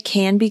 then it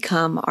can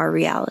become our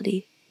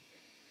reality.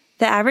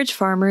 The average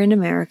farmer in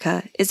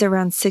America is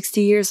around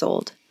 60 years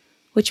old,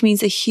 which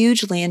means a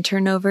huge land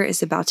turnover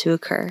is about to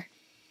occur.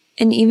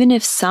 And even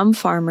if some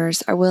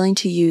farmers are willing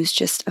to use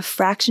just a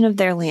fraction of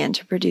their land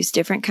to produce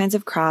different kinds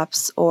of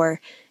crops or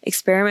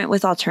experiment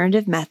with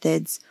alternative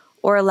methods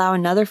or allow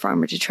another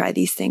farmer to try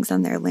these things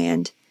on their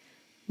land,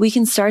 we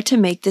can start to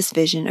make this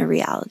vision a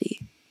reality.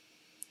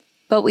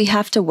 But we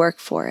have to work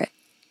for it.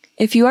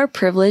 If you are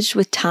privileged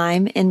with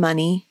time and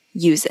money,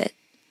 use it.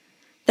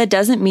 That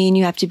doesn't mean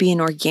you have to be an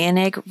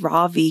organic,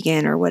 raw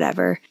vegan or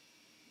whatever.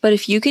 But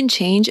if you can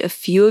change a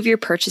few of your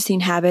purchasing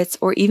habits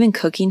or even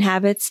cooking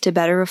habits to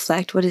better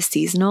reflect what is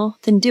seasonal,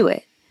 then do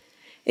it.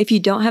 If you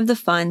don't have the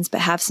funds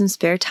but have some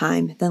spare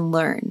time, then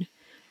learn.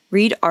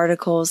 Read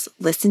articles,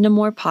 listen to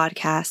more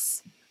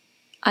podcasts.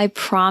 I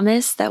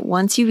promise that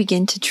once you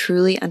begin to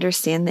truly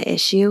understand the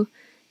issue,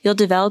 you'll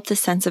develop the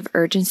sense of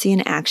urgency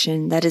and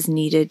action that is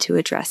needed to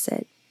address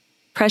it.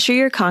 Pressure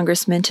your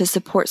congressman to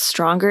support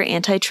stronger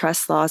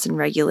antitrust laws and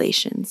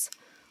regulations.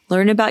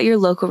 Learn about your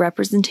local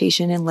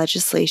representation and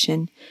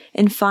legislation,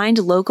 and find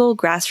local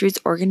grassroots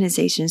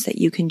organizations that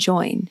you can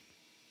join.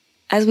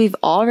 As we've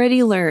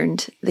already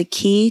learned, the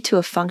key to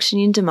a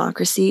functioning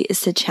democracy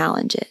is to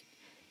challenge it,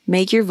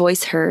 make your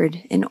voice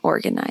heard, and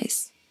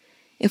organize.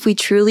 If we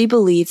truly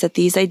believe that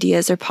these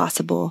ideas are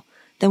possible,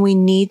 then we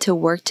need to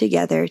work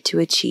together to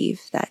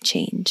achieve that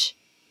change.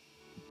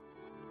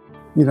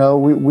 You know,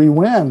 we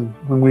win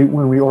when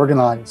we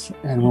organize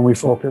and when we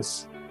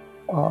focus,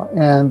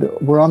 and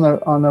we're on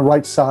the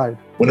right side.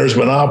 When there's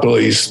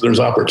monopolies, there's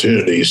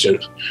opportunities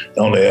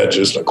on the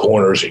edges and the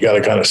corners. You got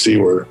to kind of see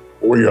where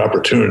your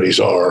opportunities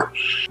are.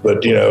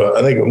 But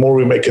I think the more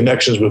we make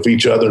connections with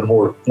each other, the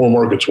more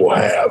markets we'll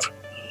have.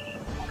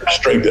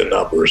 Strength in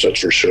numbers, that's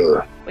for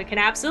sure. We can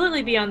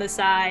absolutely be on the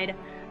side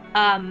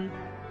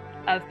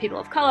of people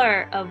of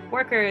color, of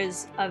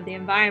workers, of the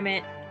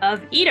environment,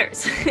 of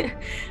eaters,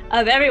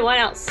 of everyone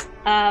else.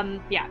 Can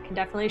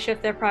definitely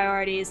shift their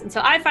priorities. And so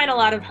I find a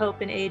lot of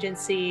hope and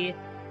agency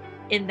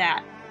in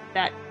that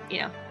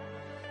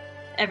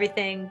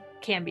everything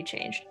can be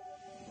changed.